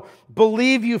also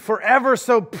believe you forever."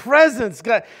 So presence,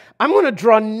 God, I'm going to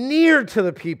draw near to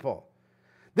the people.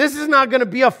 This is not going to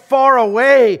be a far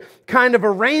away kind of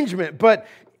arrangement, but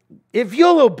if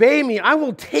you'll obey me, I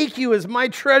will take you as my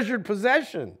treasured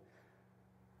possession.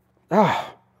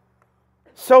 Ah,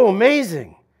 so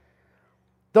amazing.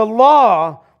 The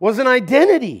law was an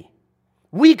identity.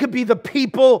 We could be the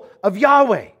people of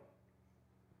Yahweh.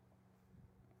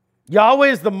 Yahweh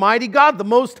is the mighty God, the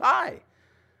Most High.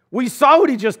 We saw what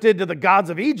he just did to the gods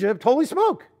of Egypt. Holy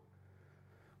smoke.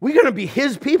 We're going to be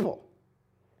his people.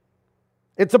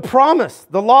 It's a promise.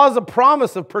 The law is a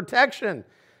promise of protection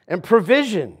and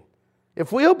provision.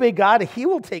 If we obey God, he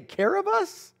will take care of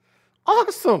us.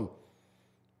 Awesome.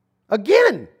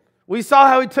 Again, we saw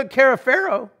how he took care of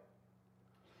Pharaoh.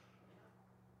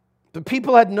 The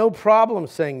people had no problem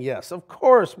saying yes. Of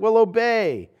course, we'll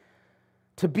obey.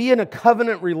 To be in a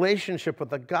covenant relationship with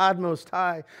the God Most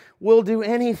High, we'll do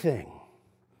anything.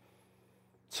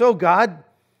 So God,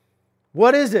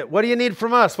 what is it? What do you need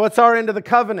from us? What's our end of the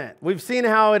covenant? We've seen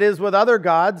how it is with other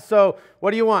gods. So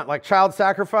what do you want? Like child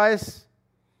sacrifice?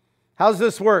 How's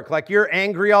this work? Like you're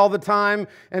angry all the time,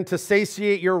 and to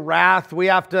satiate your wrath, we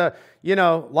have to,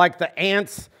 like the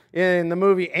ants in the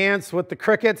movie Ants with the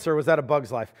crickets, or was that A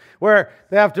Bug's Life? Where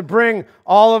they have to bring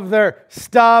all of their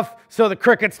stuff so the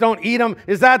crickets don't eat them.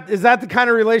 Is that the kind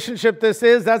of relationship this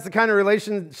is? That's the kind of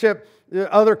relationship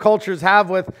other cultures have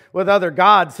with other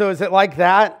gods. So is it like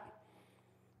that?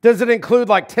 Does it include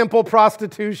like temple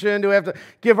prostitution? Do we have to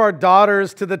give our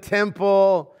daughters to the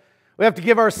temple? We have to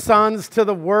give our sons to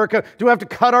the work. Do we have to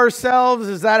cut ourselves?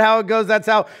 Is that how it goes? That's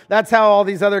how all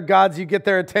these other gods, you get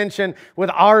their attention with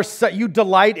you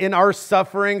delight in our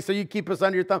suffering, so you keep us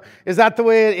under your thumb. Is that the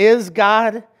way it is,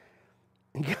 God?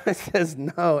 And God says,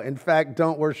 no, in fact,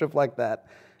 don't worship like that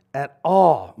at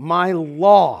all. My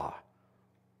law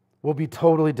will be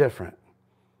totally different.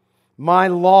 My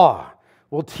law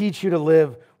will teach you to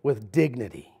live with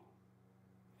dignity.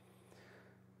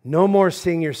 No more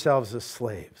seeing yourselves as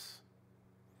slaves.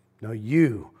 No,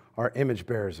 you are image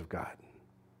bearers of God.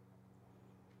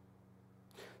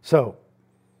 So,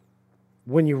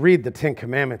 when you read the Ten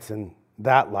Commandments in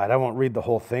that light, I won't read the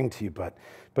whole thing to you, but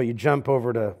you jump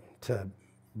over to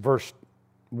verse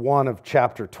 1 of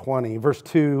chapter 20. Verse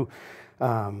 2,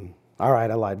 all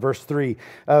right, I lied. Verse 3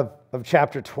 of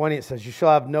chapter 20, it says, "You shall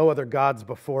have no other gods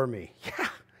before me."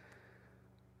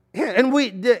 Yeah. And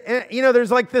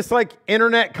there's like this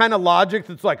internet kind of logic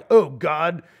that's like, oh,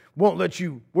 God won't let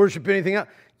you worship anything else.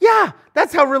 Yeah,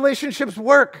 that's how relationships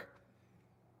work.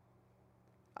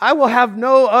 I will have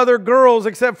no other girls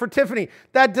except for Tiffany.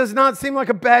 That does not seem like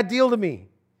a bad deal to me.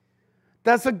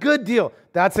 That's a good deal.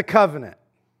 That's a covenant.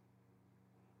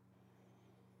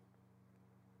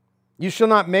 You shall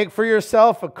not make for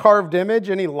yourself a carved image,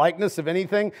 any likeness of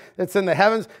anything that's in the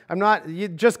heavens.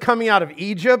 Just coming out of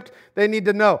Egypt, they need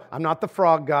to know, I'm not the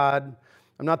frog god.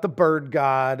 I'm not the bird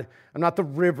god. I'm not the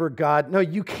river god. No,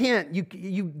 you can't. You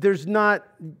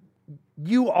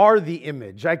are the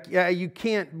image. You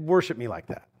can't worship me like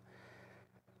that.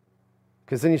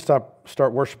 Because then you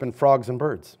start worshiping frogs and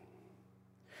birds.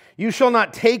 You shall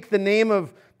not take the name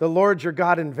of the Lord your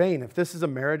God in vain. If this is a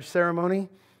marriage ceremony,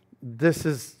 this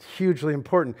is hugely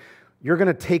important. You're going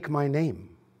to take my name.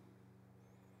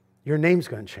 Your name's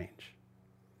going to change.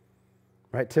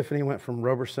 Right? Tiffany went from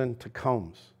Roberson to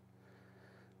Combs.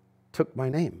 Took my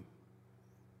name.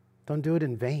 Don't do it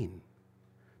in vain.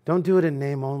 Don't do it in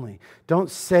name only. Don't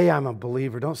say I'm a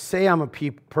believer. Don't say I'm a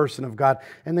person of God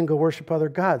and then go worship other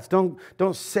gods. Don't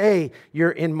say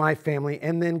you're in my family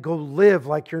and then go live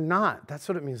like you're not. That's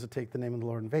what it means to take the name of the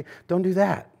Lord in vain. Don't do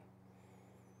that.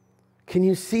 Can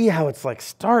you see how it's like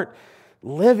start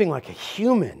living like a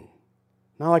human,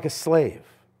 not like a slave?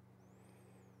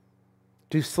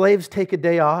 Do slaves take a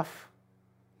day off?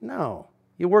 No.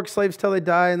 You work slaves till they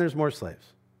die and there's more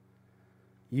slaves.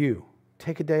 You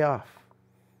take a day off.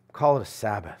 Call it a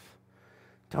Sabbath.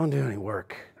 Don't do any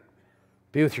work.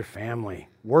 Be with your family.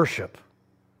 Worship.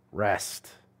 Rest.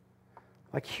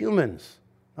 Like humans,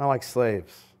 not like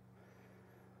slaves.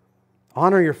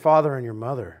 Honor your father and your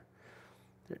mother.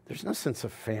 There's no sense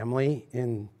of family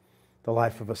in the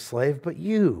life of a slave, but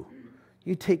you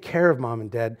take care of mom and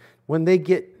dad. When they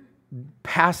get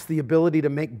past the ability to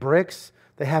make bricks,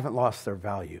 they haven't lost their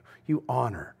value. You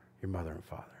honor your mother and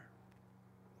father.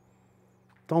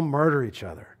 Don't murder each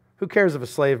other. Who cares if a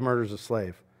slave murders a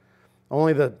slave?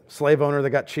 Only the slave owner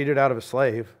that got cheated out of a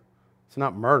slave. It's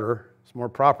not murder. It's more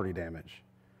property damage.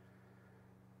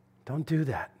 Don't do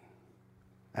that.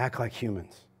 Act like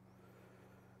humans.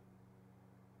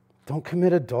 Don't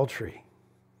commit adultery.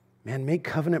 Man, make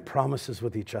covenant promises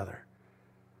with each other.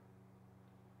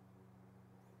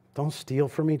 Don't steal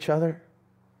from each other.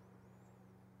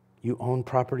 You own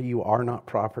property. You are not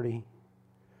property.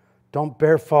 Don't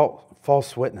bear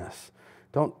false witness.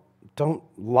 Don't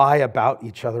lie about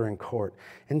each other in court.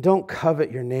 And don't covet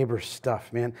your neighbor's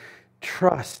stuff, man.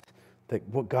 Trust that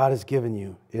what God has given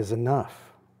you is enough.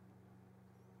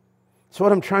 So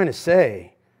what I'm trying to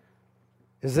say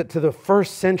is that to the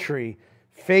first century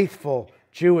faithful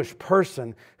Jewish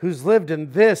person who's lived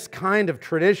in this kind of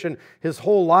tradition his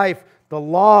whole life, the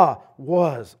law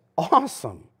was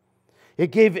awesome. It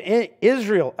gave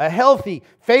Israel a healthy,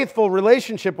 faithful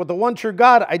relationship with the one true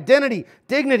God, identity,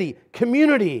 dignity,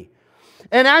 community.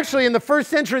 And actually, in the first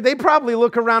century, they probably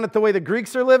look around at the way the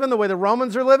Greeks are living, the way the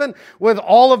Romans are living, with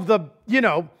all of the,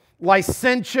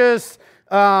 licentious,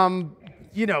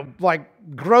 like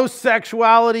gross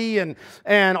sexuality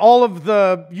and all of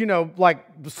the, like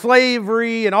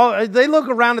slavery and all. They look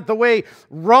around at the way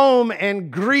Rome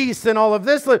and Greece and all of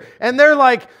this live, and they're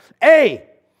like, hey,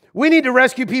 we need to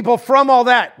rescue people from all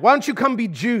that. Why don't you come be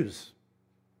Jews,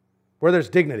 where there's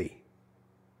dignity,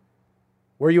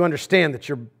 where you understand that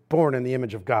you're born in the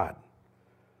image of God.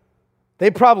 They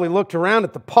probably looked around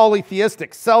at the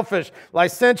polytheistic, selfish,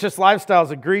 licentious lifestyles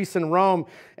of Greece and Rome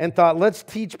and thought, let's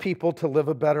teach people to live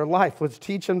a better life. Let's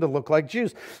teach them to look like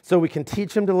Jews. So we can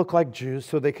teach them to look like Jews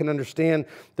so they can understand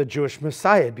the Jewish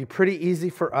Messiah. It'd be pretty easy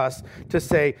for us to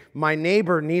say, my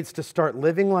neighbor needs to start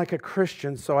living like a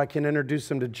Christian so I can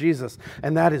introduce him to Jesus.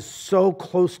 And that is so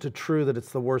close to true that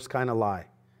it's the worst kind of lie.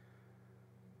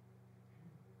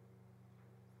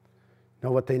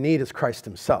 No, what they need is Christ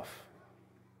himself.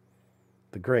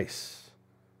 The grace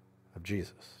of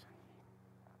Jesus.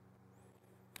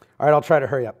 All right, I'll try to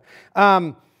hurry up.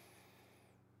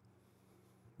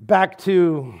 Back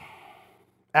to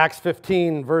Acts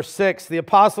 15, verse 6. The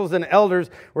apostles and elders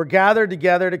were gathered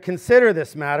together to consider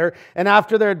this matter, and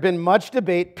after there had been much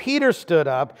debate, Peter stood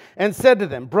up and said to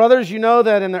them, brothers, you know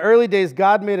that in the early days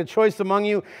God made a choice among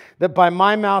you that by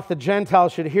my mouth the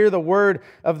Gentiles should hear the word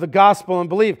of the gospel and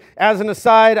believe. As an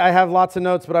aside, I have lots of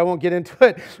notes, but I won't get into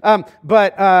it.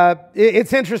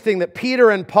 It's interesting that Peter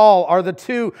and Paul are the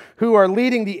two who are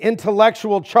leading the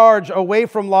intellectual charge away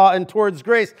from law and towards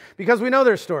grace, because we know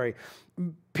their story.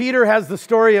 Peter has the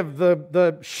story of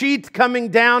the sheet coming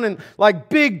down and like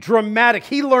big dramatic.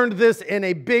 He learned this in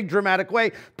a big dramatic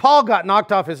way. Paul got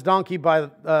knocked off his donkey by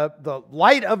the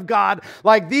light of God.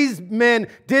 Like these men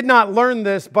did not learn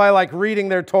this by like reading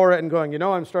their Torah and going,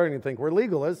 I'm starting to think we're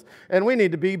legalists and we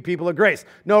need to be people of grace.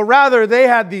 No, rather they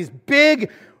had these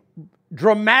big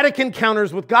dramatic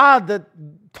encounters with God that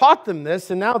taught them this,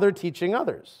 and now they're teaching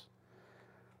others.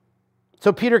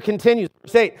 So Peter continues,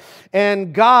 verse 8,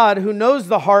 and God, who knows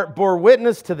the heart, bore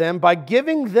witness to them by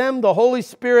giving them the Holy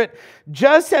Spirit,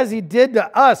 just as he did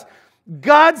to us.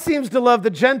 God seems to love the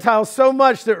Gentiles so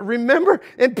much that, remember,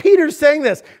 and Peter's saying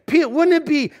this, wouldn't it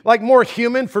be like more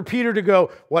human for Peter to go,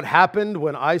 what happened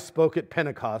when I spoke at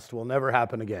Pentecost will never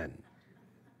happen again?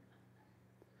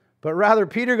 But rather,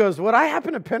 Peter goes, what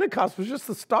happened at Pentecost was just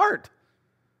the start.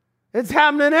 It's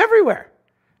happening everywhere.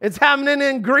 It's happening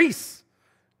in Greece.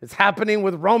 It's happening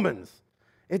with Romans.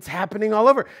 It's happening all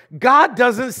over. God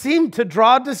doesn't seem to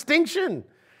draw a distinction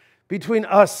between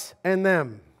us and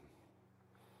them.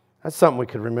 That's something we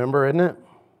could remember, isn't it?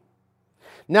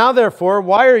 Now, therefore,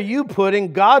 why are you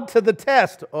putting God to the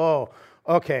test? Oh,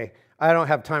 okay. I don't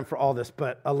have time for all this,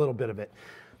 but a little bit of it.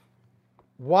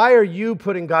 Why are you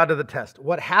putting God to the test?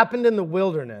 What happened in the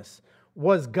wilderness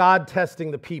was God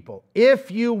testing the people. If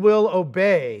you will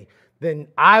obey, then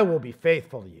I will be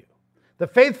faithful to you. The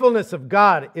faithfulness of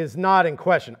God is not in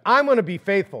question. I'm going to be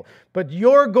faithful, but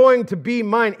you're going to be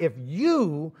mine if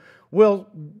you will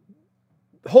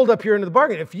hold up your end of the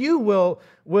bargain, if you will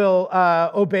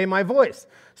obey my voice.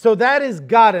 So that is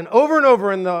God. And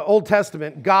over in the Old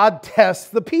Testament, God tests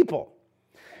the people.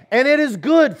 And it is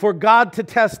good for God to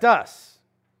test us.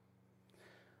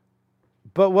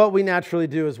 But what we naturally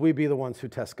do is we be the ones who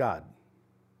test God.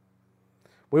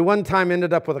 We one time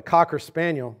ended up with a Cocker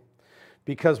Spaniel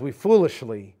because we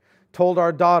foolishly told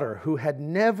our daughter, who had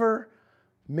never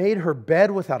made her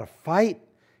bed without a fight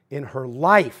in her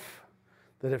life,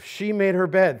 that if she made her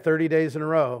bed 30 days in a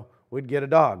row, we'd get a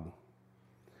dog.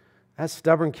 That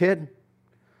stubborn kid,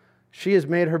 she has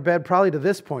made her bed probably to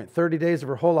this point 30 days of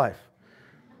her whole life.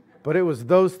 But it was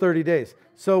those 30 days.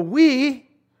 So we,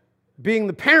 being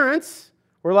the parents,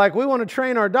 were like, we want to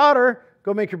train our daughter,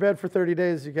 go make your bed for 30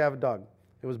 days, you can have a dog.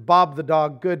 It was Bob the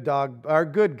dog, or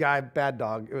good guy, bad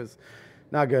dog. It was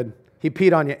not good. He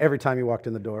peed on you every time you walked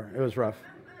in the door. It was rough.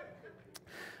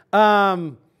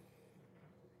 Now,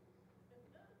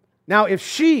 if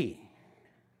she,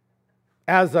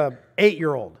 as a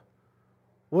 8-year-old,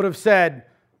 would have said,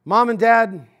 Mom and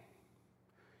Dad,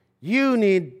 you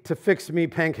need to fix me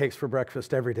pancakes for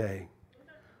breakfast every day,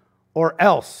 or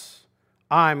else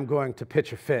I'm going to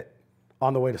pitch a fit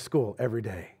on the way to school every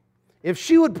day. If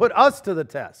she would put us to the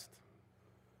test,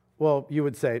 well, you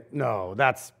would say, no,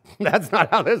 that's not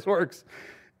how this works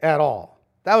at all.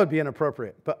 That would be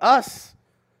inappropriate. But us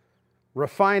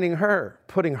refining her,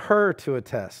 putting her to a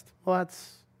test, well,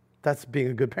 that's being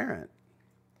a good parent.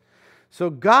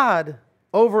 So God,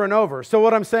 over and over, so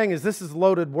what I'm saying is this is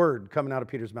loaded word coming out of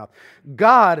Peter's mouth.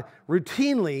 God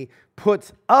routinely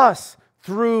puts us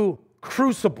through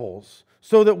crucibles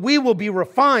so that we will be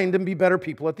refined and be better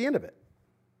people at the end of it.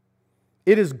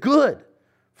 It is good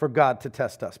for God to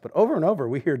test us. But over and over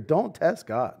we hear, don't test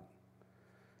God.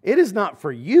 It is not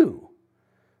for you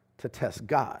to test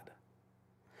God.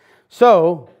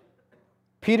 So,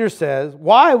 Peter says,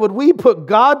 why would we put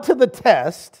God to the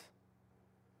test?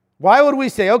 Why would we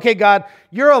say, okay, God,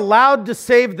 you're allowed to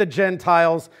save the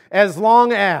Gentiles as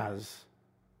long as...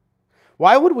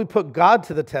 Why would we put God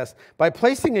to the test by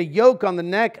placing a yoke on the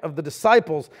neck of the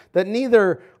disciples that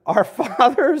neither our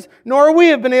fathers nor we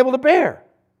have been able to bear?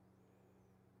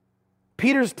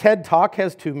 Peter's TED Talk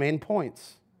has 2 main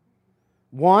points.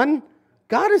 One,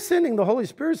 God is sending the Holy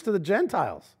Spirit to the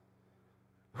Gentiles.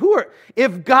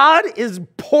 If God is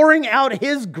pouring out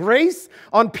His grace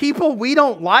on people we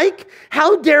don't like,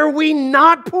 how dare we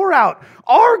not pour out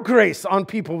our grace on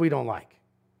people we don't like?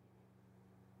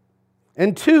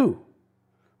 And 2,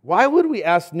 why would we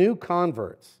ask new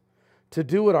converts to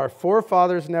do what our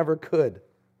forefathers never could?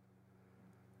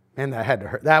 And that had to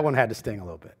hurt. That one had to sting a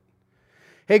little bit.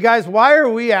 Hey guys, why are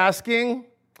we asking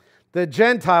the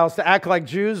Gentiles to act like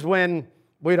Jews when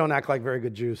we don't act like very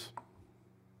good Jews?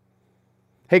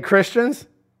 Hey Christians,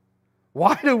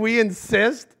 why do we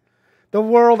insist the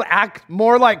world act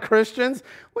more like Christians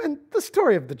when the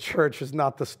story of the church is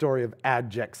not the story of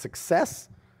abject success?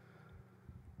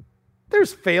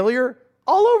 There's failure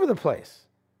all over the place,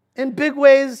 in big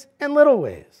ways and little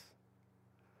ways.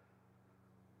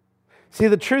 See,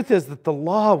 the truth is that the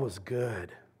law was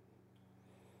good,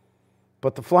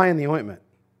 but the fly in the ointment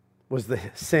was the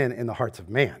sin in the hearts of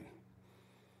man.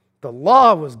 The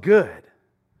law was good.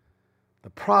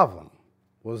 The problem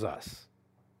was us.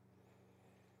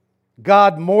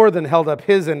 God more than held up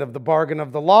His end of the bargain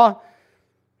of the law.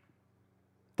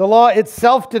 The law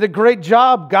itself did a great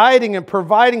job guiding and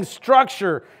providing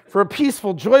structure for a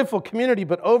peaceful, joyful community,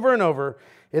 but over and over,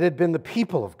 it had been the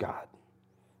people of God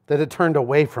that had turned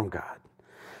away from God.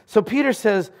 So Peter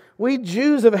says, we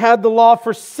Jews have had the law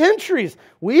for centuries.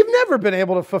 We've never been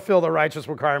able to fulfill the righteous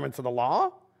requirements of the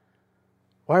law.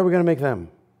 Why are we going to make them?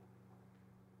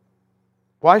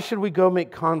 Why should we go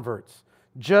make converts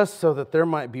just so that there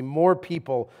might be more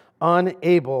people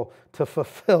unable to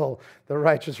fulfill the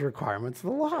righteous requirements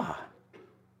of the law?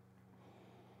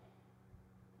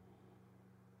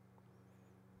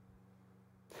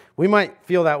 We might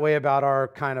feel that way about our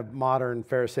kind of modern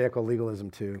Pharisaical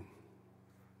legalism too.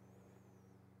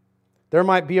 There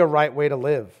might be a right way to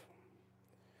live.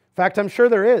 In fact, I'm sure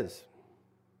there is.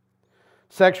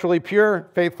 Sexually pure,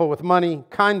 faithful with money,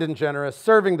 kind and generous,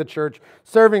 serving the church,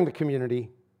 serving the community.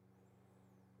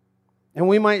 And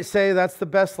we might say that's the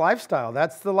best lifestyle.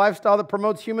 That's the lifestyle that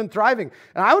promotes human thriving.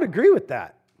 And I would agree with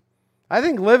that. I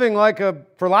think living like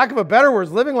for lack of a better word,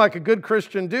 living like a good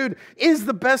Christian dude is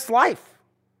the best life.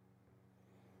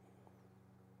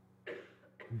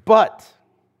 But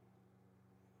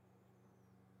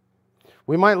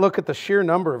we might look at the sheer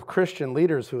number of Christian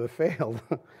leaders who have failed,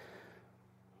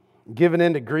 given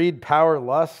into greed, power,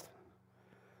 lust.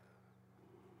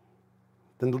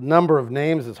 The number of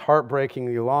names is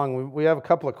heartbreakingly long. We have a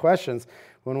couple of questions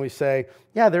when we say,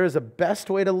 yeah, there is a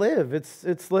best way to live.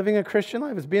 It's living a Christian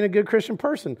life. It's being a good Christian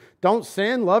person. Don't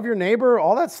sin, love your neighbor,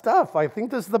 all that stuff. I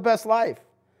think this is the best life.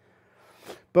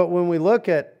 But when we look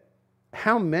at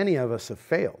how many of us have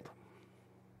failed,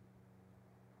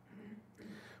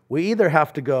 we either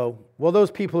have to go, well,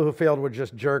 those people who failed were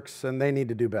just jerks and they need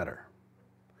to do better.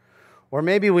 Or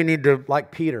maybe we need to, like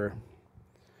Peter,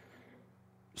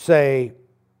 say,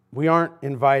 we aren't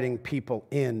inviting people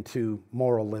into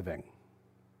moral living.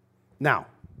 Now,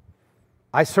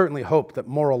 I certainly hope that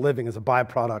moral living is a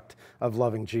byproduct of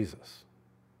loving Jesus.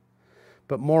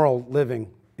 But moral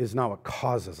living is not what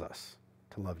causes us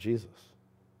to love Jesus.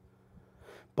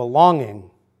 Belonging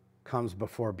comes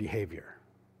before behavior.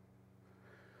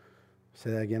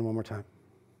 Say that again one more time.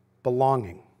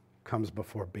 Belonging comes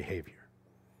before behavior.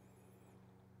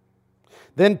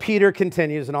 Then Peter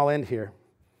continues, and I'll end here.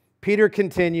 Peter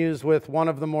continues with one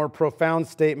of the more profound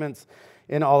statements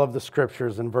in all of the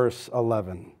scriptures in verse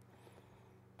 11.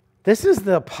 This is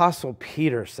the Apostle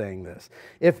Peter saying this.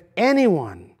 If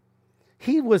anyone,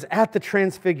 he was at the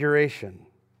transfiguration.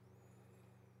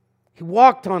 He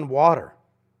walked on water.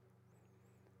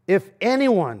 If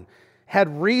anyone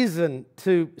had reason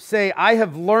to say, I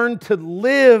have learned to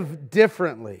live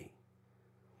differently,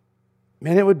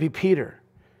 man, it would be Peter.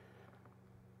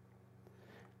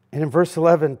 And in verse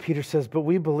 11, Peter says, but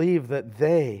we believe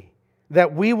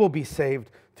that we will be saved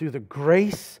through the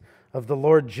grace of the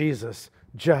Lord Jesus,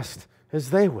 just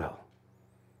as they will.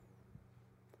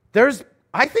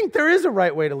 I think there is a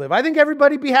right way to live. I think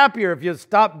everybody'd be happier if you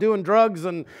stop doing drugs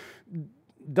and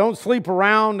don't sleep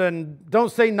around and don't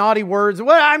say naughty words.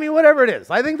 Whatever it is.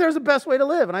 I think there's a best way to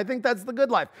live, and I think that's the good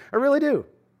life. I really do.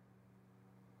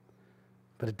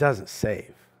 But it doesn't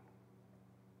save.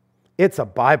 It's a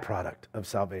byproduct of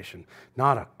salvation,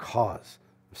 not a cause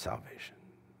of salvation.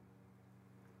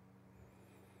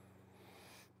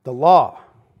 The law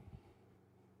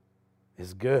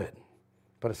is good,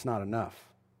 but it's not enough.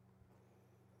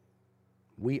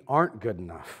 We aren't good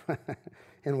enough,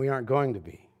 and we aren't going to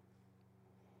be.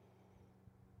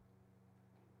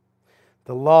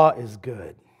 The law is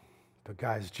good, but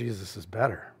guys, Jesus is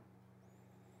better.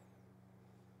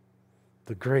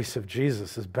 The grace of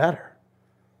Jesus is better.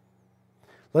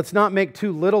 Let's not make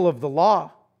too little of the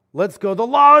law. Let's go, the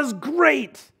law is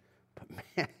great, but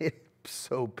man, it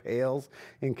so pales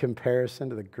in comparison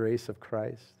to the grace of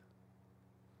Christ.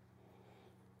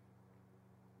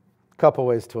 A couple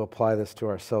ways to apply this to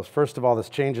ourselves. First of all, this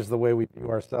changes the way we view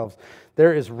ourselves.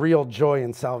 There is real joy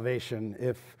in salvation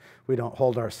if we don't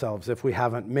hold ourselves, if we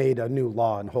haven't made a new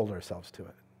law and hold ourselves to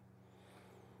it.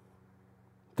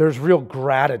 There's real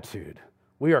gratitude.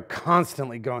 We are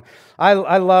constantly going. I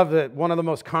love that one of the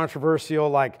most controversial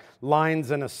lines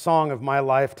in a song of my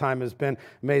lifetime has been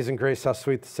Amazing Grace, how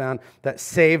sweet the sound that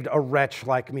saved a wretch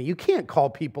like me. You can't call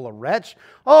people a wretch.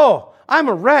 Oh, I'm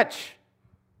a wretch.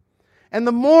 And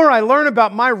the more I learn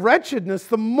about my wretchedness,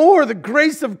 the more the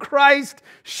grace of Christ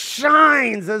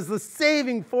shines as the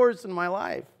saving force in my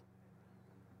life.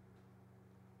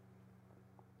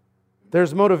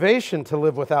 There's motivation to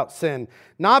live without sin.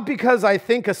 Not because I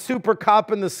think a super cop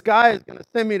in the sky is going to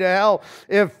send me to hell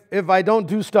if I don't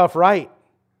do stuff right.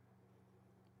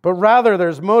 But rather,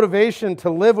 there's motivation to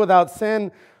live without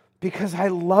sin because I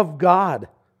love God.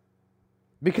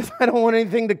 Because I don't want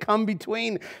anything to come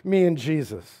between me and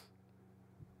Jesus.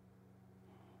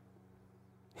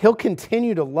 He'll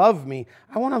continue to love me.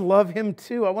 I want to love Him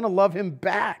too. I want to love Him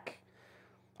back.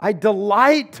 I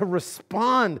delight to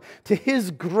respond to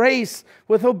His grace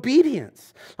with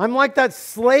obedience. I'm like that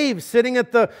slave sitting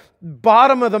at the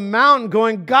bottom of the mountain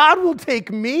going, God will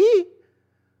take me?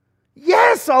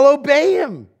 Yes, I'll obey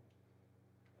Him.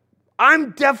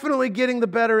 I'm definitely getting the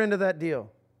better end of that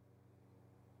deal.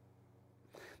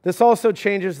 This also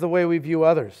changes the way we view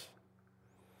others.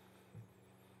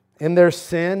 In their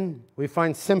sin, we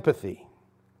find sympathy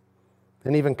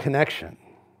and even connection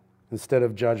instead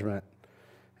of judgment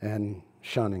and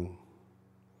shunning.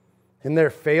 In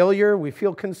their failure, we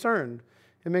feel concerned.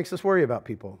 It makes us worry about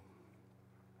people.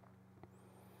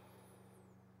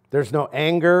 There's no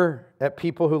anger at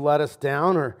people who let us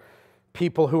down or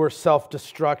people who are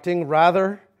self-destructing.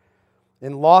 Rather,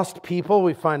 in lost people,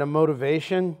 we find a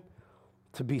motivation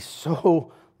to be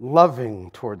so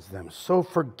loving towards them, so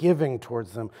forgiving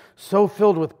towards them, so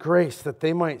filled with grace that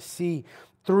they might see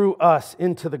through us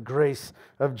into the grace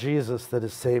of Jesus that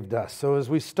has saved us. So as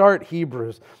we start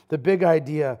Hebrews, the big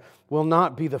idea will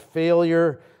not be the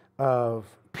failure of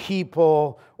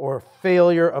people or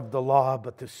failure of the law,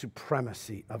 but the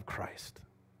supremacy of Christ.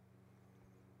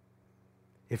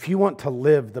 if you want to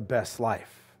live the best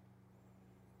life,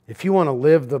 if you want to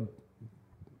live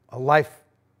a life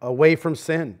away from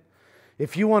sin,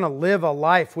 if you want to live a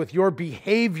life with your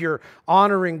behavior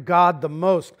honoring God the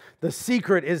most, the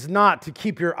secret is not to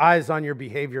keep your eyes on your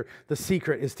behavior. The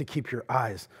secret is to keep your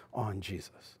eyes on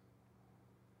Jesus.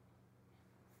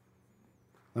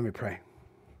 Let me pray.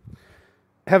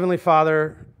 Heavenly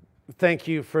Father, thank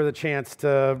you for the chance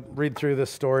to read through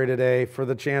this story today, for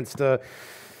the chance to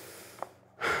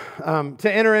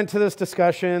enter into this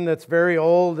discussion that's very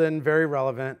old and very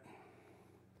relevant.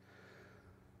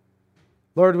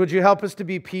 Lord, would you help us to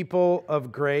be people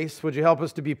of grace? Would you help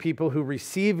us to be people who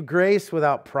receive grace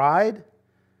without pride,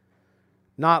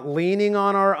 not leaning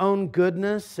on our own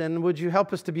goodness? And would you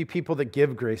help us to be people that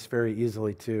give grace very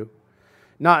easily too,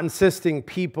 not insisting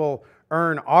people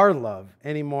earn our love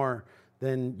any more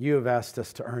than you have asked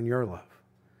us to earn your love,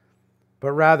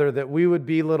 but rather that we would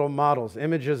be little models,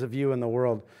 images of you in the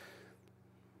world,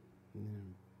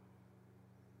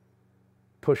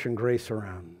 pushing grace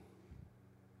around.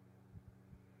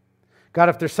 God,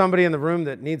 if there's somebody in the room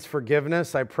that needs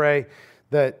forgiveness, I pray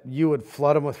that you would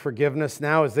flood them with forgiveness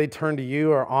now as they turn to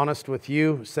you, are honest with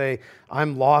you, say,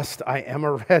 I'm lost, I am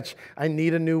a wretch, I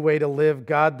need a new way to live.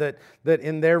 God, that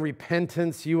in their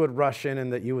repentance you would rush in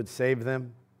and that you would save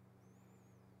them.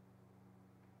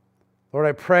 Lord,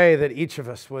 I pray that each of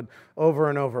us would over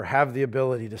and over have the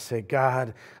ability to say,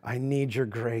 God, I need your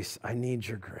grace, I need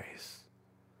your grace.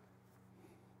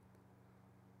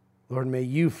 Lord, may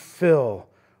you fill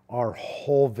our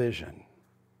whole vision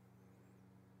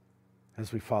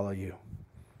as we follow you.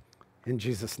 In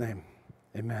Jesus' name,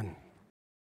 amen.